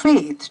their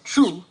faith,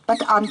 true, but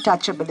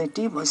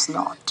untouchability was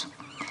not.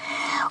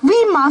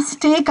 We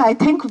must take, I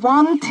think,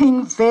 one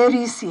thing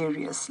very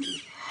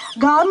seriously.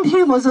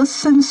 Gandhi was a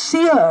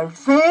sincere,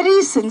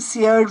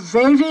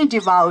 very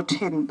devout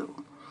Hindu.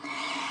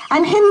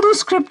 And Hindu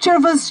scripture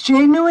was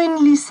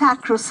genuinely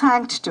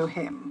sacrosanct to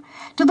him,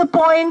 to the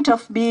point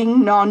of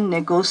being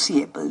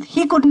non-negotiable.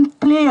 He couldn't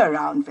play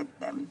around with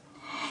them.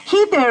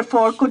 He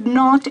therefore could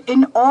not,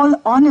 in all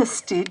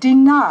honesty,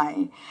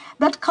 deny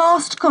that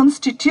caste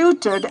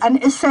constituted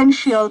an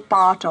essential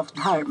part of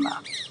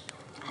dharma.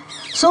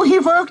 So he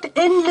worked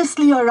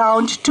endlessly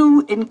around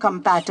two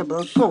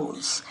incompatible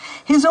poles: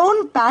 his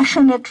own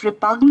passionate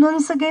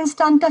repugnance against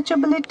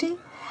untouchability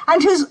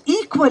and his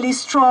equally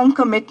strong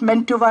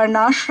commitment to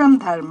Varnashram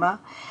Dharma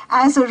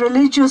as a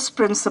religious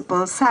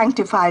principle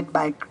sanctified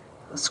by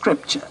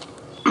scripture.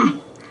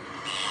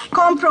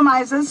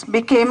 Compromises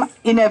became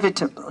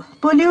inevitable.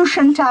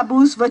 Pollution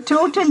taboos were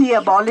totally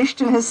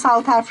abolished in his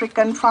South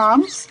African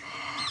farms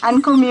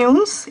and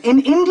communes. In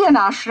Indian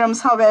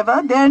ashrams,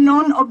 however, their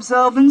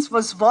non-observance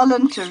was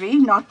voluntary,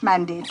 not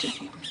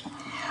mandatory.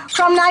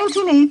 From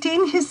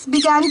 1918, he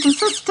began to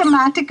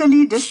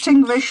systematically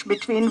distinguish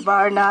between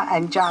Varna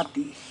and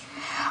Jati.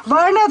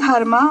 Varna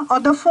Dharma, or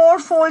the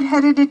fourfold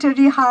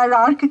hereditary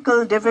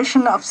hierarchical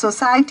division of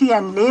society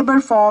and labor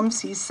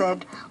forms, he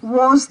said,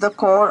 was the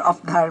core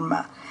of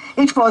Dharma.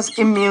 It was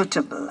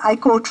immutable. I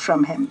quote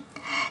from him.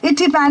 It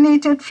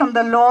emanated from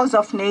the laws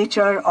of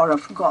nature or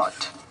of God.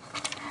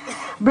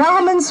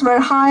 Brahmins were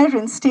higher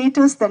in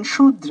status than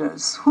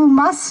Shudras, who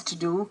must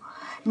do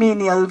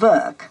menial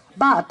work.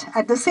 But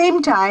at the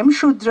same time,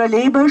 Shudra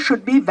labor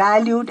should be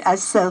valued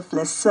as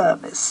selfless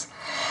service.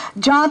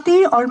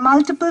 Jati, or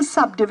multiple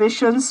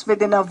subdivisions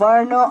within a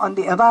Varna, on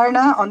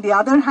the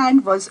other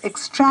hand, was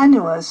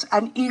extraneous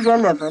and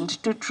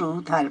irrelevant to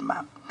true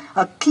Dharma.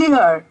 A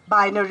clear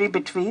binary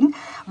between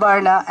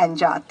Varna and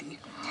Jati.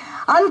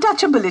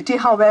 Untouchability,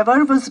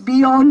 however, was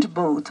beyond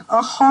both,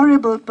 a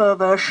horrible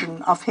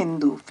perversion of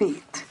Hindu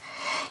faith.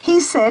 He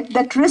said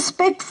that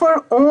respect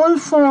for all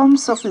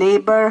forms of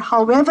labor,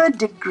 however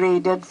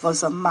degraded,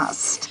 was a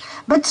must.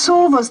 But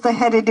so was the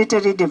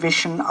hereditary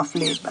division of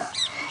labor.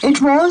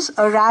 It was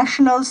a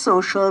rational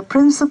social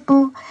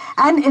principle,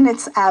 and in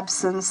its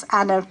absence,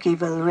 anarchy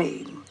will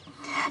reign.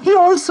 He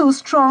also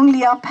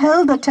strongly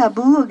upheld the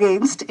taboo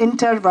against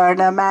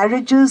inter-Varna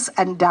marriages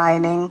and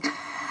dining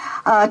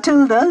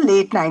till the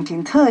late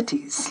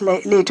 1930s,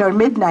 later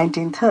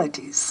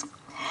mid-1930s,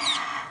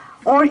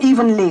 or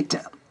even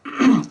later.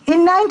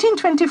 In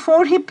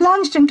 1924, he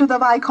plunged into the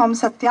Vaikom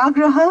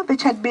Satyagraha,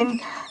 which had been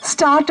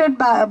started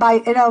by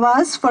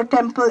Iravas for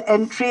temple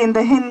entry in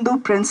the Hindu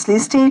princely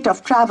state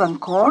of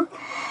Travancore,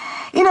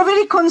 in a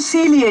very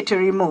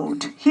conciliatory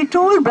mood. He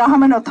told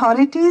Brahmin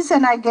authorities,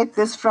 and I get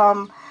this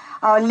from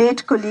our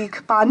late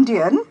colleague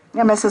Pandian,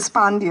 Mrs.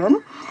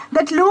 Pandian,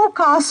 that low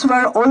castes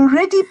were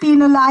already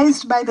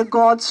penalized by the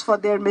gods for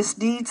their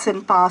misdeeds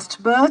in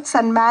past births,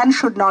 and man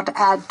should not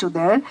add to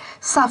their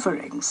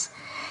sufferings.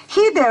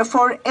 He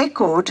therefore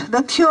echoed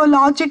the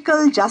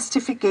theological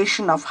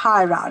justification of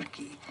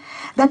hierarchy,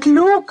 that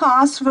low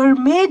castes were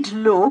made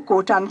low,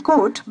 quote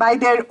unquote, by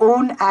their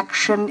own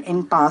action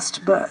in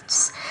past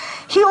births.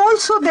 He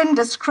also then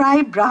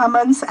described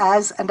Brahmins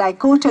as, and I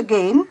quote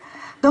again,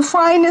 the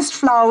finest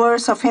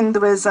flowers of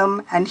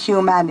Hinduism and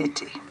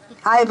humanity.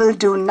 I will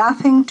do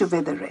nothing to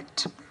wither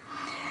it.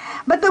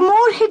 But the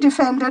more he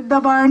defended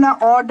the Varna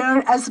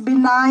order as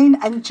benign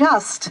and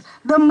just,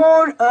 the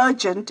more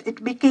urgent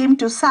it became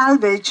to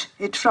salvage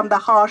it from the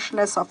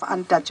harshness of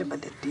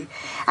untouchability.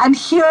 And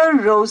here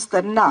rose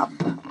the nub.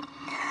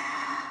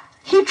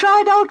 He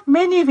tried out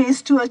many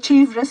ways to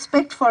achieve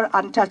respect for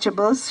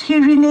untouchables. He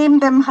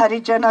renamed them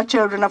Harijana,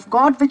 children of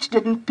God, which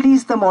didn't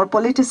please the more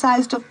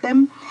politicized of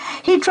them.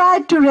 He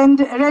tried to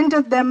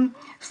render them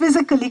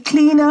physically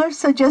cleaner,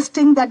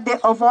 suggesting that they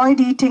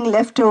avoid eating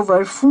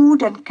leftover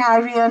food and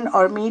carrion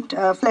or meat,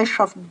 flesh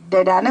of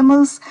dead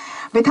animals,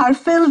 which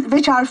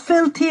are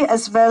filthy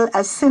as well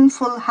as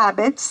sinful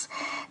habits.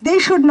 They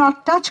should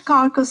not touch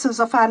carcasses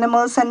of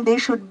animals, and they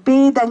should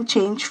bathe and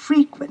change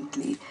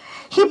frequently.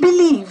 He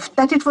believed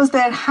that it was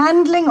their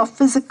handling of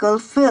physical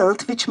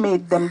filth which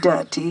made them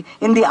dirty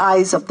in the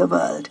eyes of the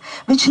world,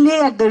 which lay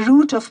at the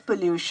root of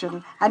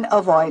pollution and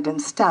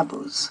avoidance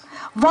taboos.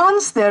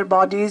 Once their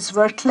bodies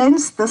were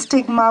cleansed, the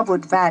stigma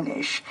would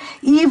vanish,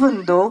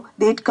 even though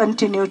they'd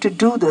continue to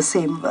do the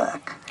same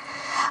work.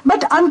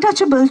 But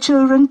untouchable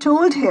children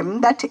told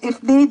him that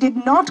if they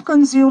did not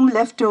consume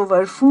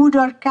leftover food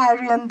or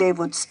carrion, they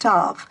would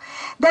starve,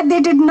 that they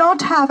did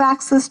not have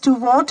access to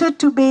water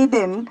to bathe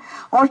in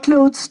or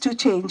clothes to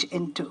change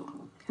into.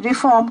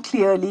 Reform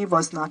clearly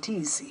was not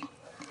easy.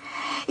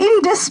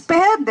 In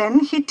despair, then,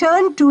 he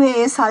turned to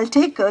A.S.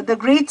 Altekar, the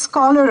great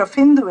scholar of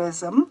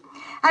Hinduism,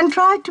 and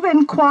tried to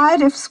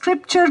inquire if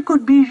scripture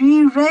could be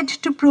reread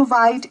to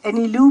provide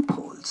any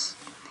loopholes.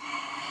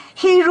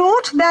 He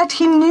wrote that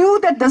he knew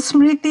that the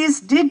Smritis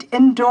did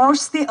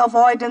endorse the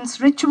avoidance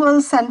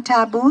rituals and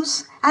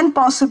taboos, and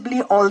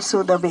possibly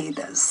also the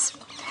Vedas.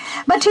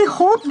 But he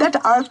hoped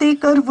that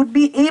Altekar would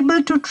be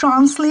able to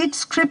translate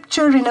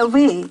scripture in a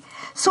way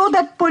so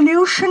that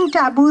pollution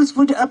taboos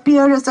would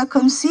appear as a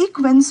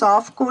consequence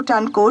of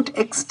quote-unquote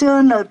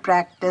external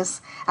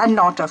practice and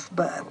not of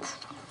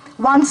birth.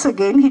 Once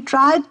again, he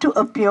tried to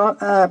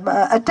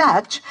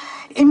attach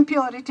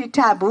impurity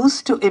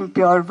taboos to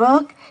impure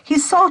work. He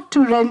sought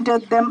to render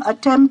them a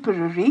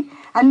temporary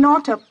and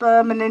not a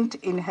permanent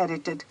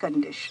inherited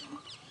condition.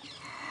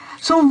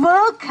 So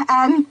work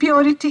and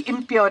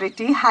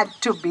impurity had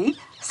to be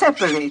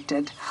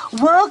separated.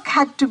 Work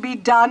had to be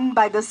done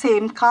by the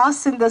same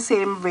caste in the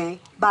same way,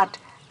 but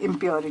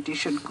impurity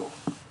should go.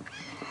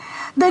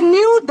 The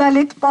new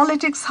Dalit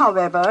politics,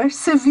 however,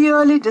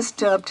 severely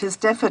disturbed his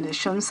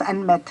definitions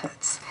and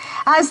methods.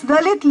 As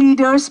Dalit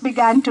leaders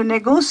began to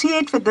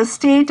negotiate with the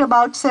state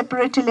about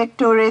separate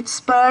electorates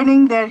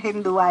spurning their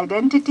Hindu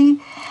identity,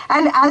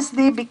 and as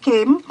they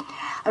became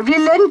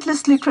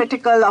relentlessly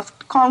critical of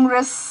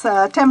Congress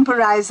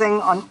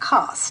temporizing on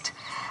caste,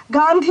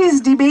 Gandhi's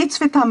debates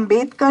with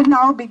Ambedkar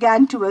now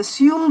began to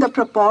assume the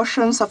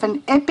proportions of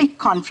an epic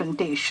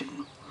confrontation.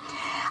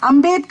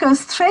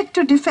 Ambedkar's threat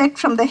to defect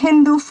from the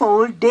Hindu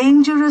fold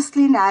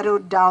dangerously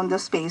narrowed down the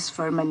space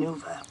for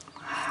maneuver.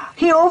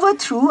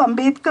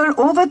 Ambedkar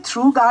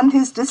overthrew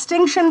Gandhi's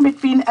distinction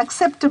between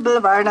acceptable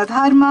Varna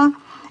Dharma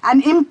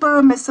and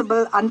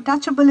impermissible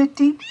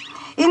untouchability,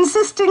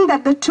 insisting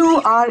that the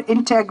two are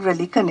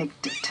integrally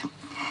connected.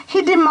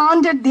 He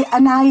demanded the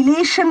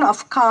annihilation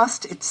of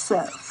caste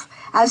itself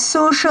as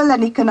social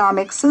and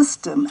economic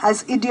system,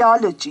 as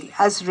ideology,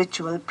 as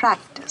ritual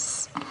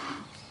practice.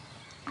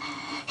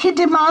 He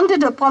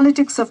demanded a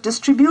politics of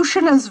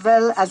distribution as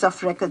well as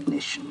of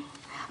recognition.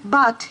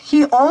 But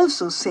he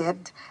also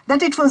said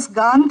that it was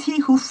Gandhi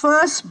who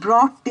first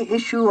brought the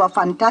issue of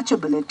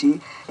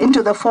untouchability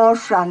into the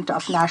forefront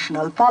of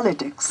national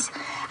politics,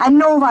 and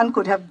no one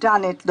could have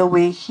done it the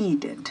way he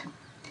did.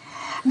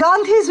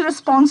 Gandhi's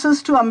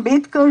responses to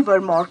Ambedkar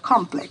were more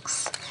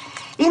complex.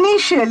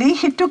 Initially,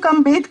 he took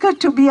Ambedkar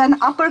to be an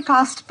upper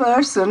caste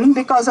person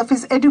because of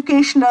his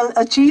educational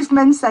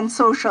achievements and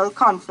social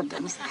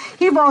confidence.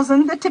 He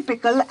wasn't the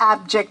typical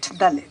abject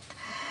Dalit.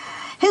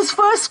 His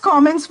first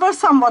comments were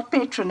somewhat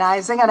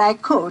patronizing, and I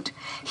quote,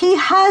 "He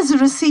has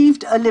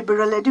received a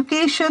liberal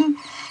education.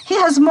 He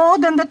has more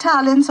than the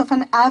talents of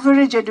an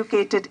average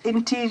educated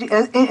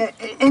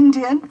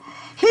Indian.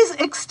 His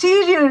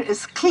exterior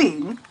is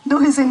clean, though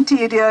his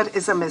interior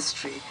is a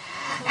mystery."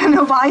 You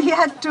know, why he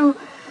had to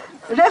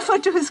refer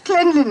to his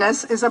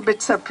cleanliness is a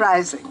bit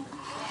surprising.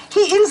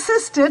 He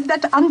insisted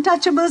that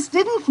untouchables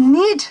didn't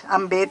need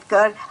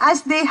Ambedkar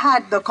as they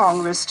had the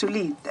Congress to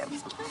lead them.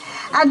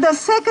 At the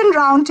second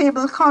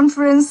roundtable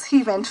conference,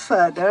 he went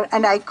further,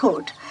 and I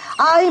quote,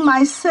 "I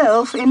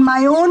myself, in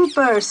my own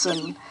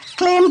person,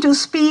 claim to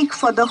speak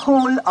for the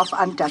whole of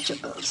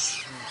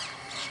untouchables."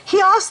 He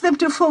asked them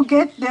to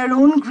forget their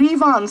own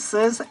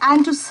grievances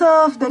and to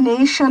serve the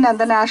nation and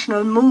the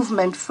national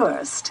movement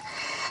first,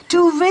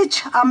 to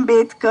which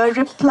Ambedkar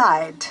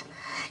replied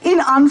in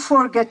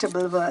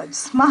unforgettable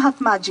words,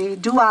 "Mahatma Ji,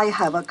 do I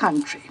have a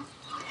country?"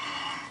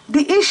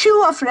 The issue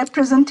of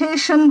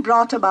representation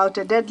brought about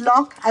a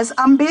deadlock as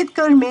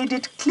Ambedkar made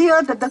it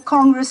clear that the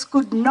Congress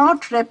could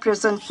not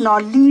represent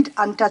nor lead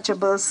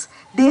untouchables.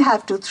 They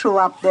have to throw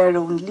up their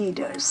own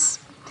leaders.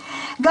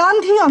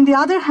 Gandhi, on the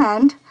other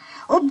hand,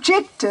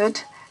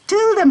 objected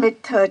till the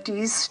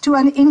mid-30s to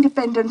an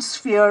independent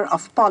sphere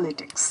of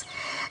politics.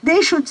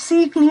 They should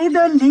seek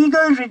neither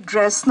legal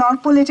redress nor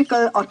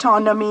political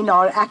autonomy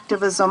nor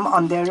activism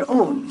on their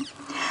own.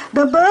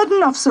 The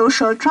burden of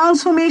social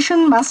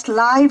transformation must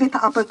lie with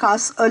upper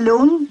castes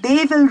alone.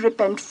 They will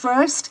repent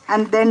first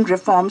and then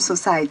reform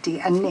society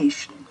and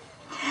nation.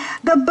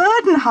 The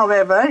burden,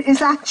 however,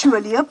 is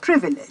actually a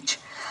privilege.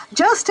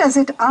 Just as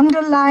it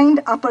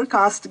underlined upper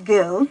caste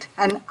guilt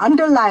and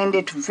underlined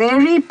it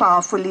very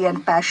powerfully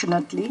and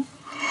passionately,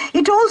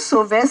 it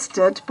also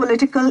vested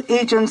political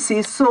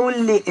agency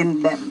solely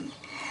in them,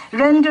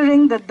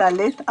 rendering the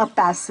Dalit a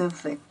passive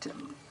victim.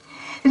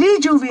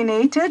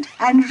 Rejuvenated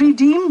and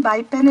redeemed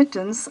by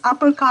penitence,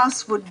 upper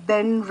castes would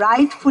then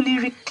rightfully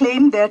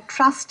reclaim their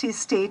trustee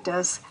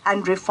status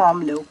and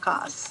reform low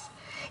castes.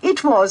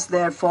 It was,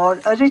 therefore,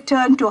 a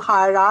return to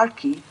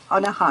hierarchy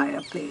on a higher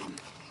plane.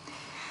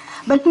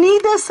 But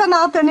neither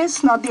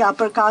Sanatanis nor the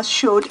upper caste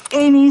showed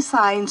any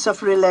signs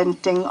of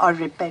relenting or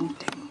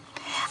repenting.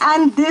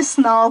 And this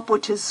now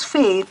put his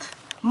faith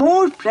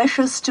more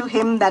precious to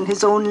him than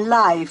his own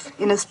life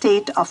in a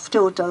state of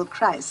total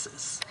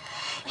crisis.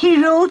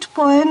 He wrote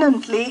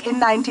poignantly in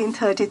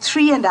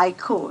 1933, and I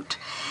quote,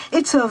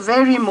 it's a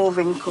very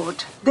moving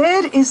quote,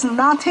 "There is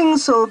nothing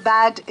so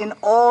bad in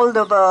all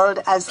the world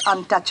as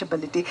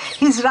untouchability."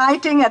 He's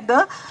writing at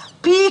the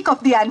peak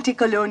of the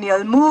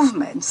anti-colonial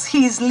movements.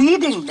 He's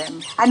leading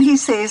them, and he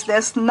says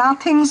there's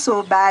nothing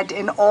so bad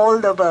in all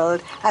the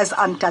world as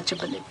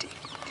untouchability.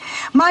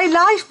 My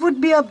life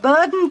would be a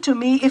burden to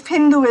me if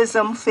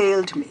Hinduism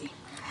failed me,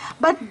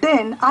 but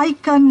then I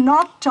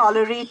cannot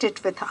tolerate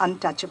it with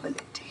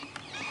untouchability.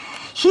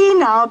 He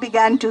now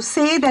began to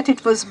say that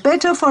it was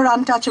better for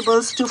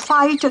untouchables to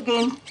fight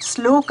against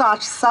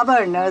low-caste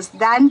Savarnas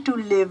than to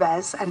live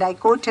as, and I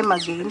quote him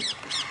again,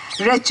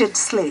 wretched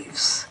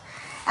slaves.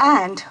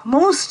 And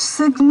most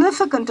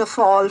significant of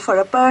all for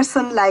a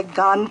person like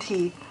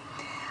Gandhi,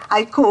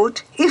 I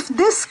quote, if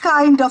this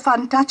kind of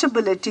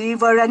untouchability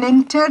were an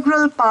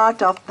integral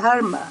part of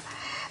dharma,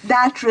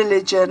 that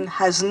religion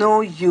has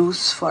no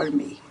use for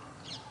me.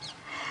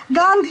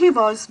 Gandhi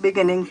was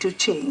beginning to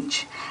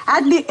change.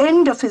 At the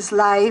end of his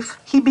life,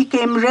 he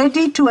became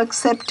ready to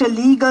accept a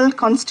legal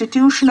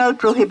constitutional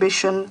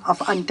prohibition of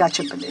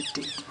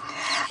untouchability.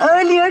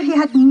 Earlier, he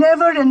had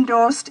never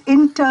endorsed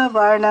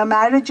inter-varna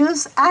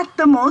marriages, at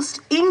the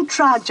most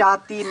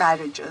intra-jati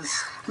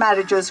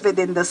marriages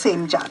within the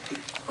same jati.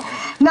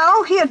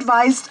 Now he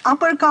advised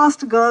upper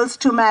caste girls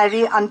to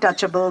marry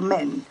untouchable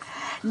men,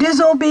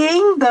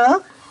 disobeying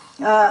the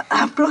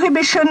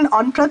prohibition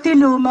on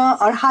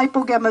pratiloma or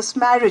hypogamous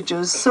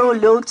marriages so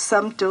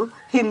loathsome to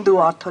Hindu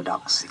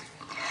orthodoxy.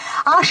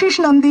 Ashish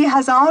Nandi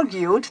has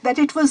argued that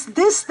it was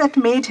this that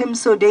made him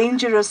so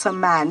dangerous a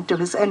man to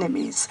his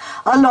enemies,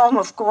 along,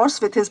 of course,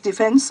 with his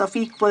defense of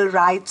equal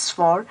rights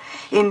for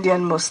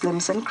Indian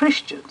Muslims and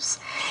Christians.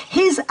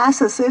 His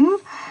assassin,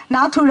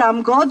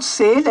 Nathuram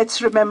Godse,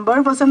 let's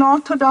remember, was an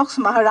orthodox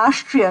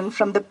Maharashtrian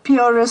from the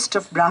purest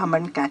of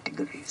Brahman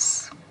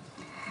categories.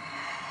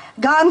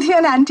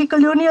 Gandhian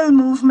anti-colonial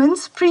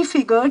movements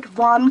prefigured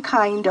one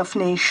kind of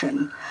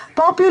nation,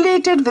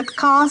 populated with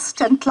caste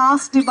and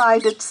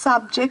class-divided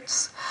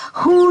subjects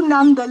who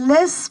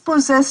nonetheless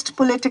possessed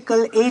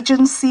political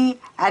agency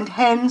and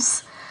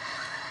hence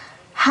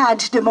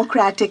had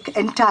democratic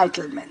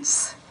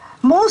entitlements.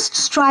 Most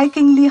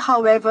strikingly,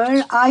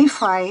 however, I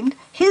find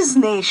his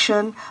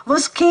nation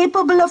was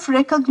capable of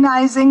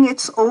recognizing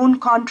its own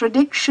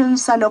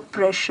contradictions and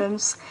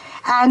oppressions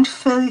and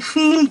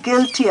feel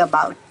guilty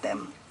about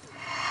them.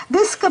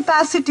 This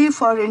capacity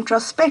for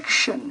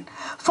introspection,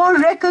 for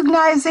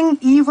recognizing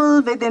evil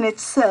within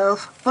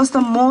itself, was the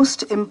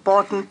most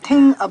important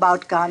thing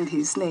about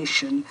Gandhi's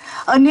nation.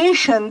 A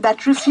nation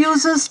that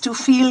refuses to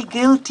feel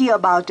guilty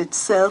about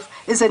itself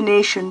is a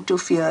nation to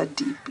fear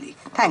deeply.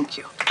 Thank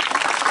you.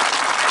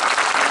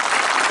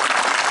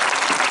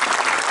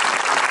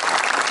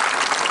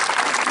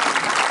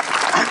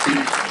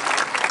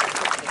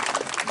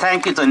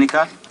 Thank you,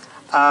 Tanika.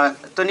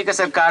 Tanika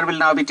Sarkar will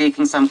now be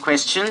taking some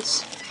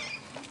questions.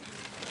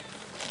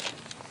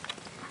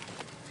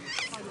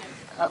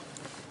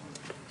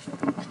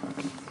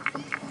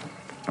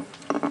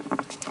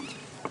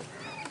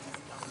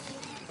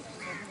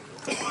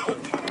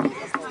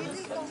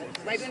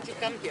 Why don't you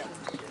come here?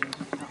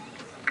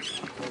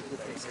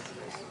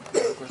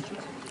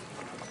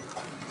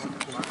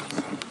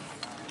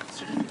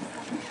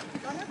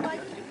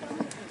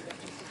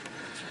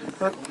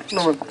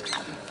 No.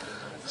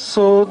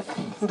 So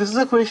this is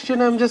a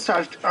question I'm just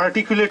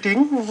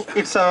articulating.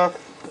 It's a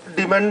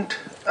demand,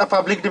 a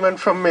public demand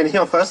from many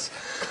of us.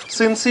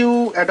 Since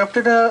you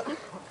adopted a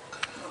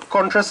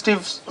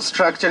contrastive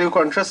structure, you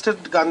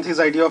contrasted Gandhi's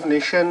idea of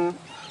nation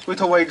with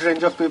a wide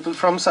range of people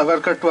from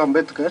Savarkar to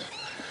Ambedkar.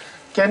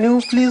 Can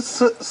you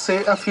please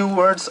say a few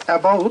words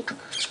about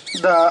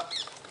the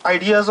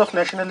ideas of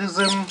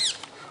nationalism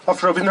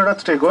of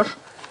Rabindranath Tagore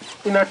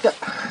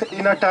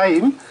in a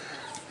time,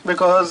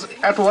 because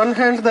at one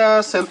hand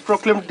the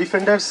self-proclaimed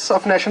defenders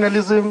of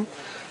nationalism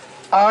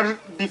are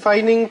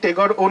defining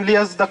Tagore only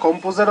as the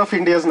composer of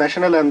India's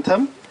national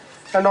anthem,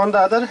 and on the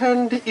other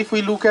hand, if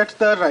we look at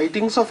the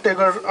writings of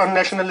Tagore on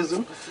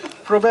nationalism,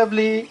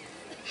 probably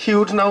he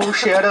would now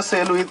share a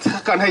cell with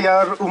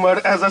Kanhaiya or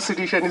Umar as a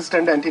seditionist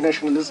and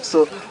anti-nationalist.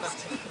 So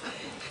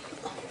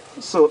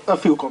a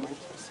few comments.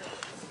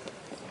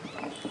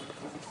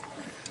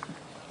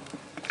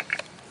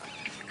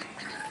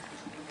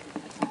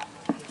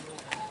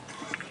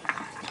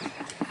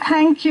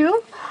 Thank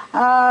you.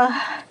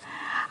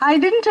 I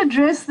didn't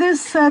address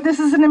this. This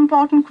is an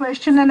important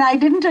question, and I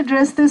didn't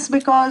address this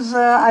because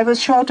I was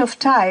short of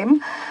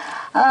time.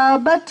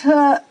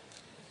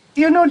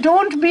 You know,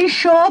 don't be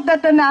sure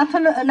that the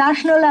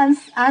national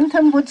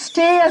anthem would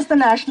stay as the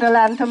national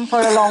anthem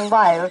for a long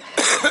while,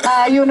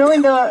 you know,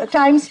 in the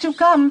times to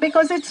come,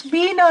 because it's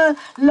been a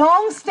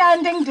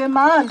long-standing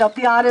demand of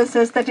the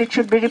RSS that it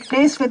should be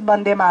replaced with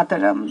Bande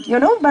Mataram. You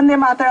know, Bande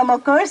Mataram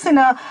occurs in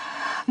a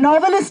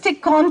novelistic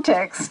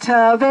context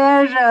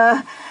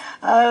where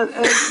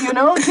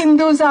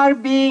Hindus are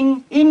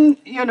being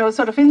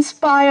sort of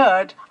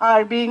inspired,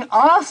 are being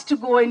asked to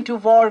go into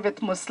war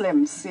with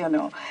Muslims,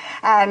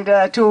 and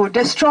to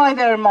destroy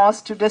their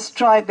mosques, to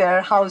destroy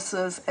their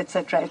houses,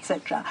 etc.,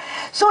 etc.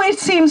 So it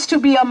seems to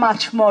be a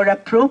much more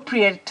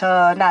appropriate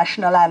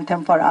national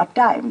anthem for our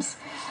times.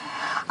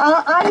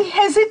 I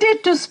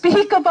hesitate to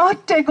speak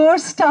about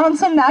Tagore's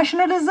stance on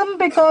nationalism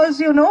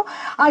because,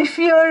 I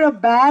fear a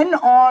ban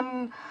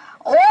on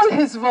all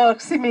his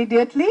works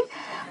immediately.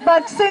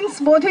 But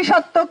since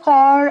Bodhisattva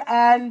Kaur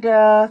and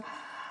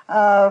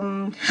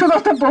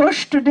Sugata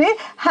Bose today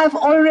have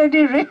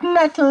already written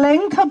at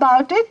length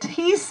about it,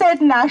 he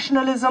said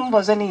nationalism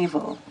was an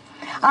evil.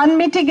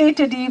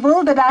 Unmitigated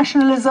evil, the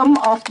nationalism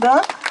of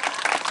the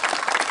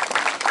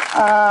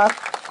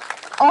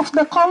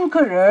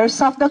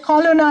conquerors, of the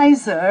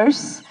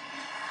colonizers,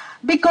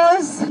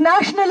 because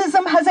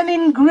nationalism has an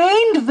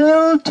ingrained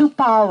will to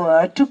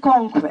power, to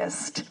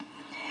conquest,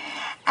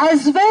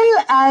 as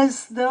well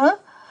as the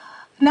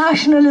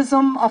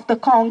nationalism of the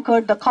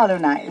conquered, the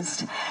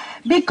colonized.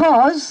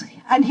 Because,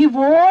 and he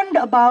warned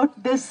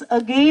about this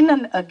again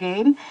and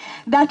again,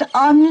 that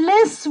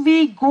unless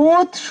we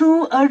go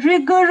through a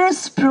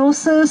rigorous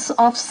process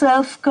of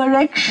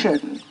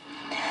self-correction,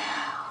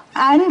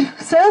 and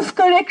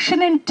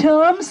self-correction in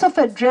terms of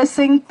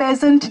addressing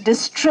peasant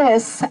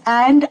distress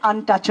and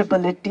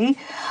untouchability,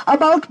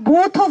 about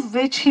both of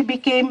which he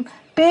became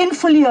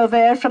painfully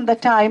aware from the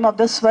time of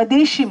the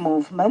Swadeshi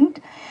movement,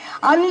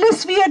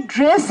 unless we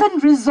address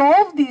and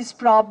resolve these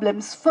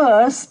problems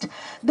first,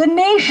 the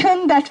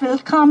nation that will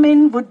come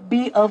in would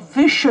be a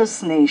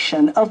vicious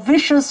nation, a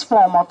vicious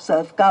form of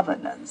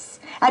self-governance.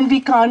 And we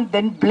can't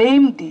then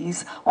blame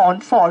these on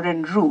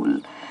foreign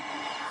rule.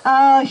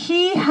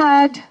 He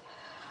had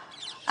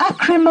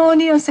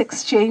acrimonious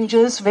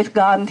exchanges with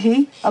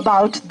Gandhi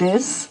about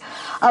this,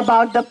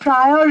 about the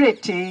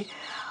priority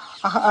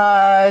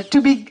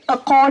to be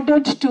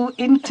accorded to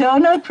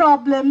internal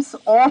problems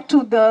or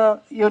to the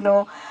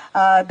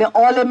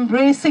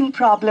all-embracing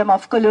problem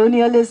of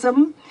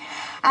colonialism.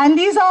 And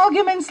these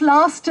arguments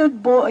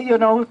lasted,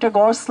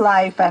 Tagore's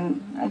life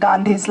and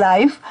Gandhi's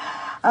life,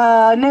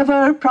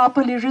 never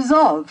properly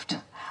resolved.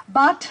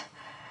 But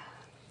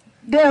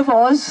there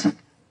was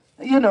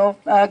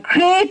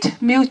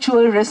great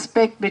mutual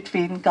respect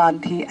between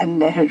Gandhi and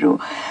Nehru.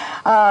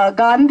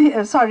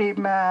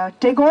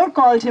 Tagore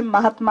called him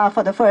Mahatma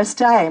for the first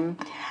time,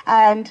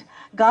 and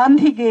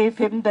Gandhi gave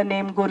him the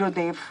name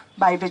Gurudev,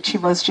 by which he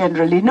was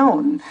generally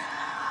known.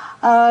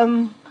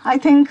 I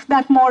think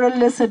that more or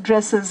less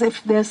addresses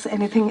if there's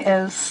anything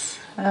else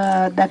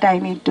that I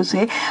need to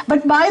say.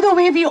 But by the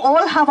way, we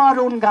all have our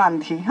own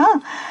Gandhi. Huh?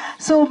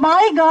 So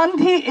my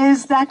Gandhi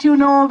is that,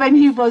 when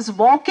he was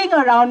walking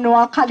around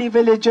Noakhali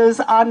villages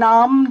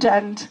unarmed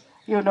and,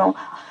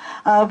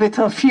 with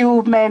a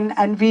few men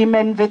and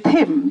women with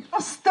him.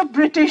 The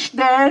British,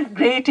 their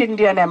great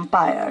Indian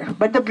empire,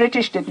 but the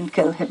British didn't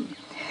kill him.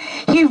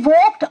 He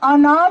walked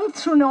unarmed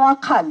through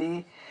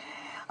Noakhali,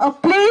 a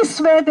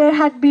place where there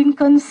had been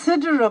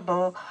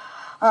considerable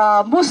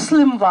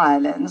Muslim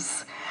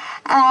violence,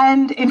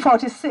 and in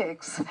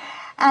 46.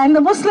 And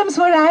the Muslims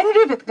were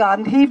angry with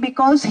Gandhi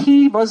because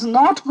he was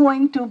not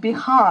going to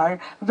Bihar,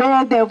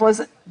 where there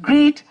was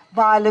great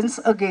violence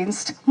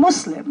against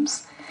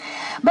Muslims.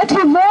 But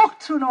he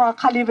walked through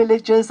Noakhali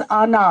villages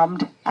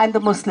unarmed, and the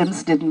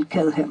Muslims didn't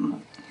kill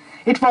him.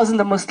 It wasn't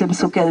the Muslims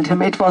who killed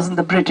him, it wasn't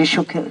the British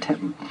who killed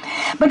him.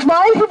 But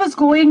while he was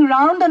going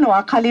round the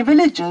Noakhali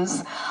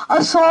villages,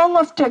 a song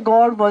of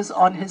Tagore was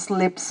on his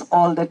lips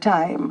all the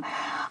time.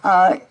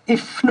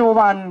 If no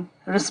one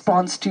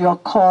responds to your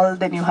call,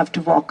 then you have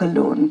to walk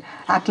alone.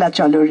 Akla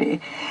chalo re.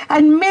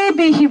 And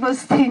maybe he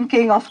was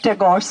thinking of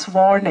Tagore's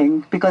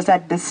warning, because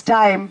at this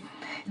time,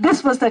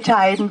 this was the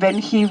time when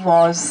he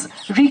was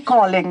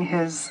recalling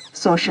his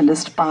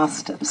socialist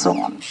past and so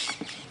on.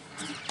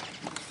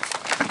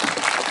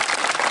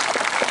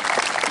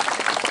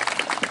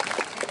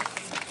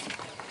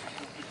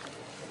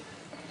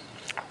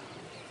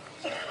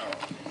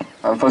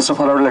 First of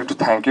all, I would like to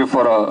thank you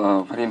for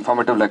a very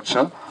informative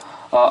lecture.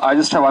 I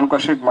just have one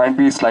question. It might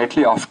be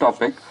slightly off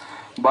topic,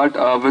 but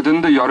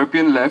within the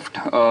European left,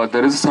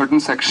 there is a certain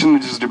section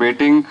which is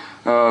debating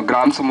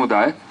Gram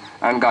Samuday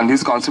and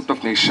Gandhi's concept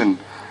of nation.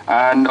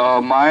 And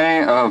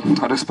my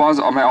response,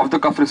 or my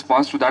off-the-cuff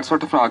response to that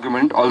sort of an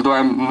argument, although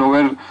I'm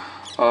nowhere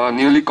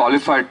nearly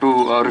qualified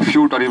to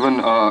refute or even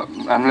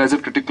analyze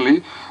it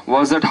critically,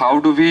 was that how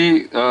do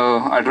we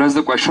address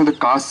the question of the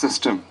caste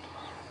system?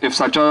 If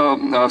such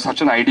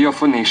an idea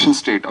of a nation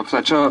state, of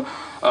if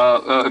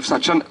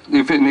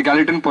an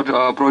egalitarian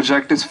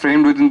project is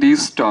framed within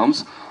these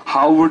terms,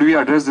 how would we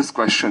address this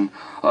question?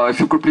 If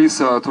you could please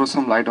throw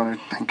some light on it.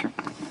 Thank you.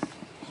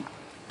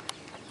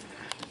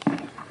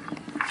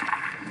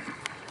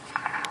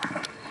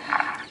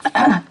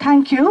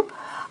 Thank you.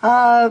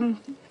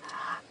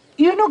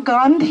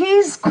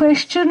 Gandhi's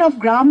question of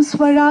Gram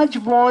Swaraj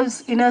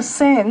was, in a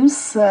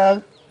sense,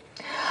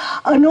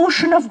 a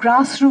notion of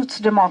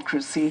grassroots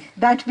democracy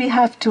that we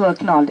have to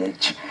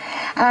acknowledge.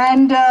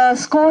 And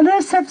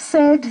scholars have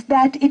said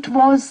that it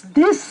was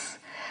this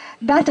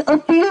that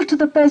appealed to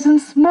the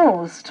peasants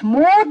most,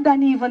 more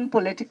than even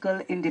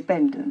political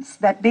independence,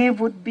 that they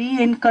would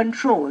be in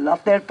control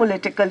of their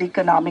political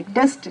economic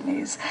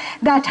destinies.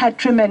 That had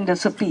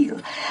tremendous appeal.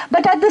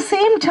 But at the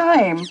same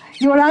time,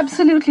 you're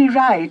absolutely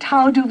right.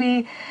 How do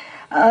we,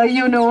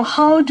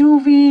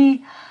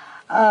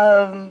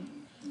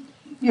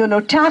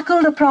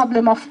 tackle the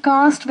problem of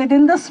caste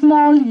within the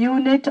small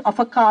unit of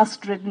a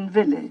caste-ridden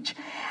village?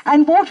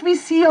 And what we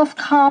see of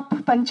Khap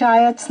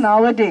panchayats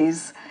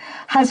nowadays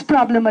has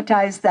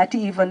problematized that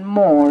even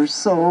more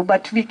so,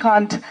 but we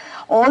can't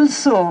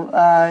also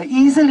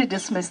easily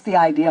dismiss the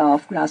idea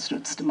of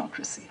grassroots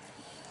democracy.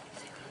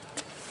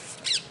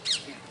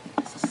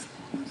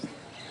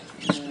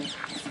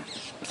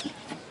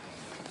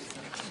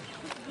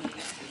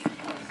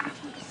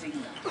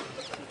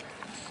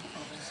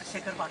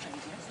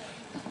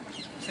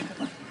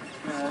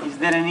 Is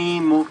there any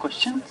more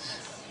questions?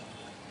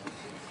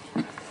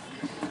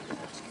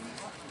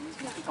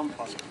 Come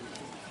forward.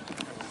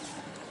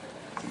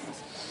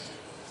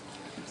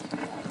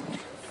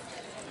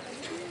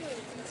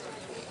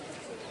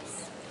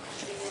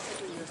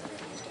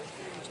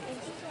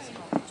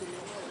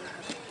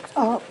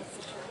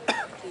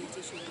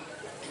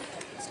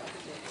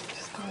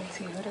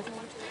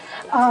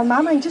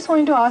 Ma'am, I just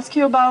wanted to ask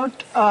you about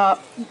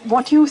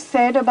what you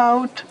said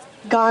about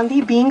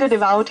Gandhi being a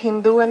devout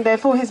Hindu and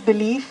therefore his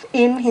belief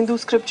in Hindu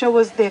scripture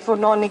was therefore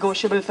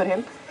non-negotiable for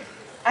him.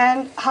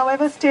 And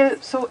however, still,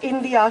 so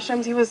in the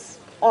ashrams, he was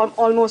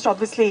almost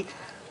obviously,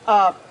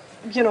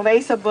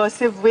 very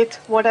subversive with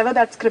whatever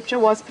that scripture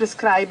was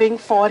prescribing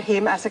for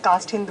him as a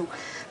caste Hindu.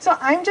 So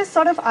I'm just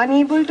sort of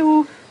unable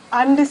to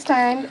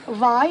understand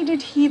why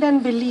did he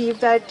then believe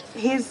that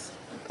his,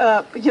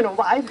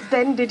 why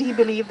then did he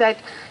believe that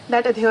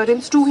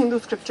adherence to Hindu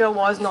scripture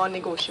was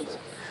non-negotiable?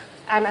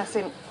 And as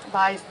in,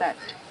 why is that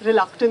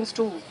reluctance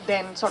to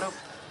then sort of,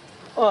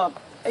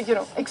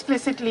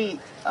 explicitly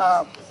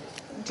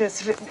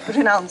just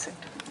renounce it?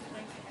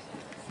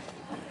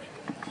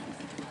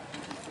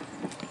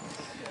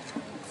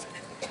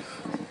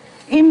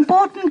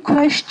 Important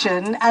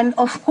question, and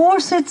of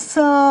course it's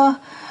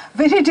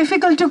very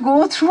difficult to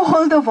go through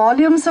all the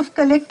volumes of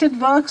collected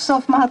works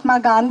of Mahatma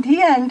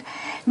Gandhi, and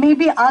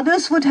maybe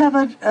others would have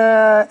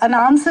an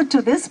answer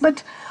to this,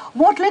 but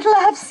what little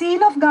I have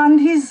seen of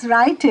Gandhi's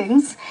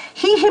writings,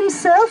 he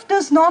himself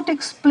does not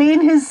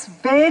explain his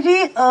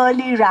very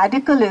early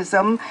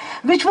radicalism,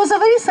 which was a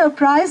very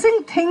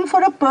surprising thing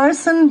for a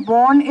person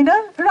born in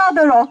a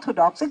rather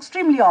orthodox,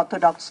 extremely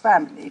orthodox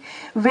family.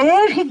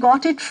 Where he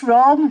got it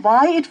from,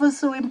 why it was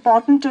so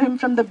important to him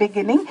from the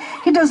beginning,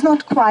 he does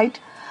not quite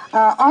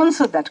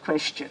answer that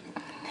question.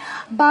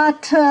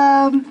 But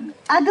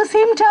at the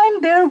same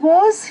time, there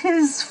was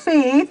his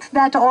faith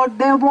that, or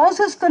there was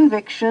his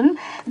conviction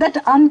that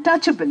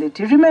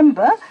untouchability.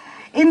 Remember,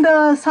 in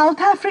the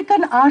South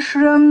African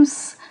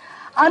ashrams,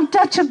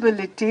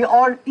 untouchability,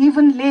 or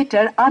even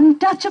later,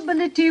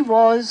 untouchability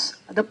was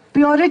the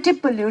purity,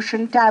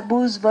 pollution,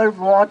 taboos were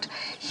what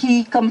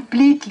he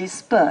completely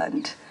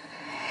spurned.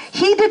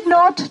 He did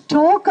not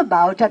talk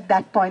about at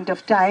that point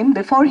of time,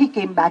 before he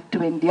came back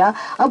to India,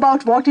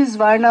 about what is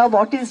Varna,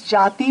 what is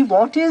Jati,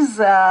 what is,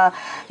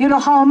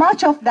 how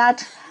much of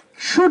that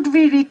should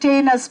we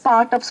retain as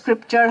part of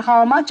scripture,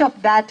 how much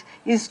of that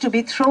is to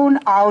be thrown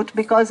out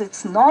because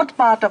it's not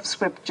part of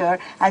scripture,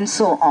 and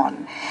so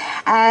on.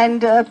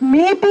 And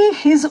maybe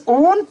his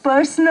own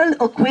personal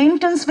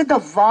acquaintance with the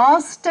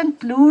vast and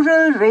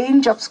plural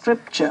range of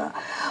scripture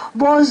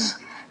was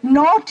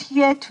not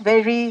yet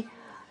very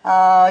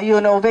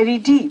very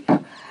deep.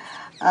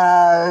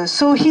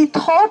 So he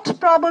thought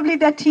probably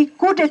that he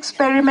could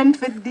experiment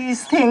with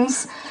these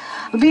things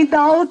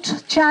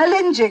without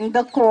challenging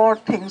the core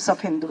things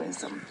of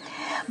Hinduism.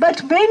 But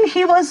when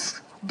he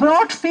was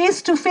brought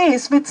face to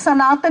face with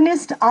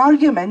Sanatanist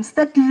arguments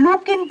that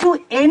look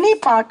into any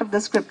part of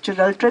the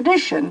scriptural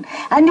tradition,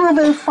 and you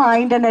will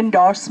find an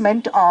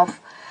endorsement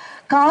of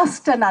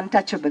caste and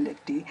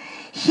untouchability,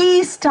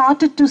 he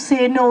started to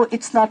say, no,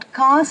 it's not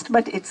caste,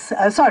 but it's,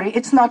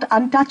 it's not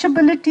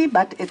untouchability,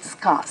 but it's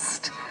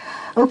caste.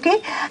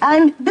 Okay?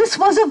 And this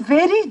was a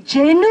very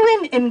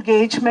genuine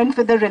engagement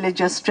with the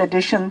religious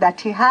tradition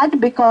that he had,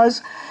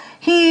 because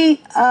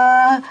he,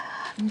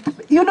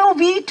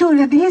 we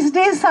too, these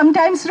days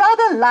sometimes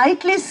rather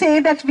lightly say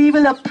that we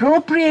will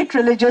appropriate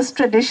religious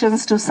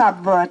traditions to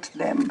subvert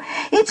them.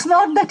 It's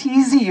not that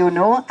easy,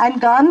 and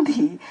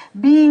Gandhi,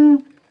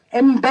 being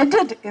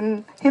embedded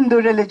in Hindu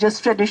religious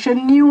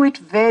tradition, knew it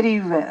very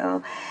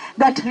well,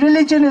 that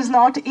religion is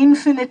not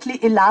infinitely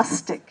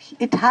elastic.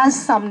 It has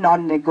some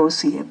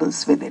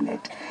non-negotiables within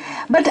it.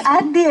 But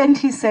at the end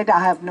he said, I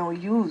have no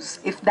use.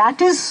 If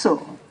that is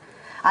so,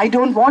 I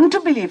don't want to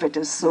believe it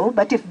is so,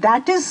 but if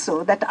that is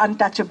so, that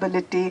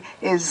untouchability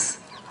is,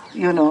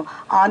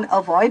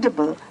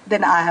 unavoidable,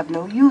 then I have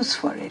no use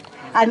for it.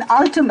 And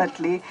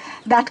ultimately,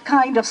 that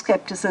kind of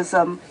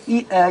skepticism,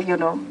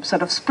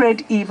 sort of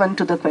spread even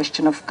to the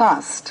question of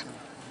caste.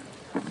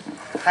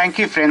 Thank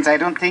you, friends. I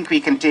don't think we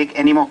can take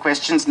any more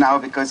questions now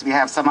because we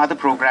have some other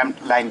program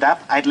lined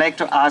up. I'd like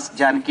to ask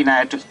Janaki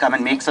Nair to come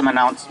and make some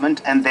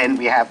announcement, and then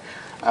we have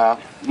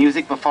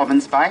music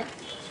performance by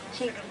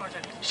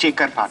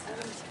Shekhar Pathak.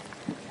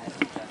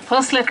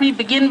 First, let me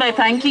begin by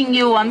thanking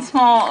you once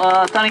more,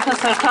 Tanika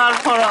Sarkar,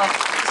 for a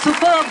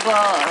superb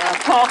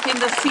talk in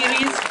this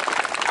series.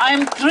 I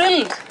am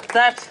thrilled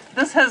that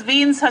this has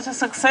been such a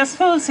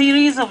successful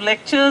series of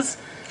lectures,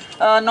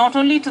 not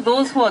only to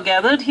those who are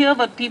gathered here,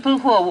 but people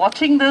who are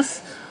watching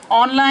this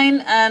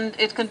online, and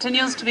it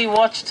continues to be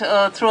watched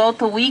throughout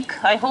the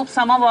week. I hope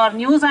some of our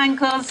news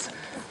anchors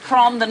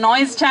from the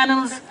noise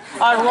channels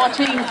are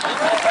watching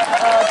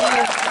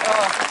these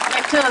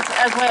lectures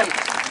as well.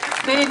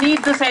 They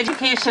need this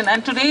education,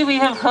 and today we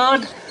have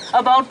heard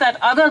about that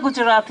other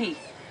Gujarati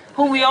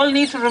whom we all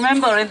need to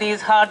remember in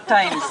these hard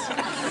times.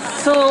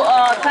 So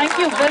thank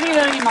you very,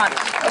 very much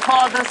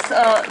for this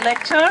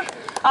lecture.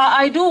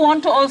 I do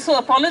want to also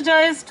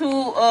apologize to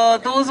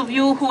those of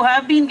you who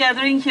have been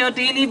gathering here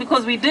daily,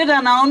 because we did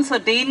announce a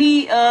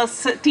daily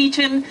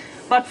teach-in,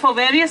 but for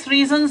various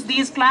reasons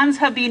these plans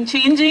have been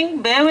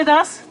changing. Bear with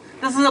us.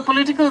 This is a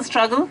political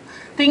struggle.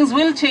 Things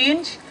will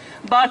change.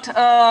 But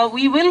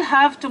we will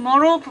have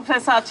tomorrow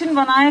Professor Achin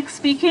Vanayak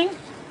speaking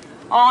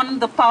on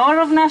the power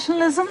of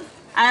nationalism,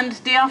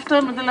 and day after,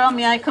 Mridula,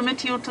 may I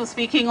commit you to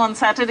speaking on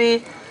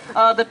Saturday.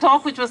 The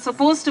talk which was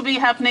supposed to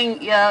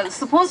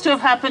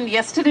have happened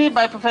yesterday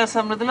by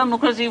Professor Mridula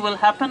Mukherjee will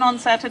happen on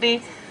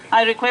Saturday.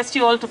 I request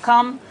you all to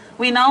come.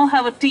 We now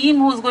have a team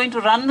who is going to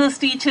run this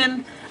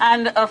teach-in,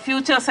 and a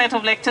future set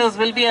of lectures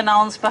will be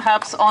announced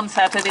perhaps on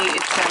Saturday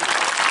itself.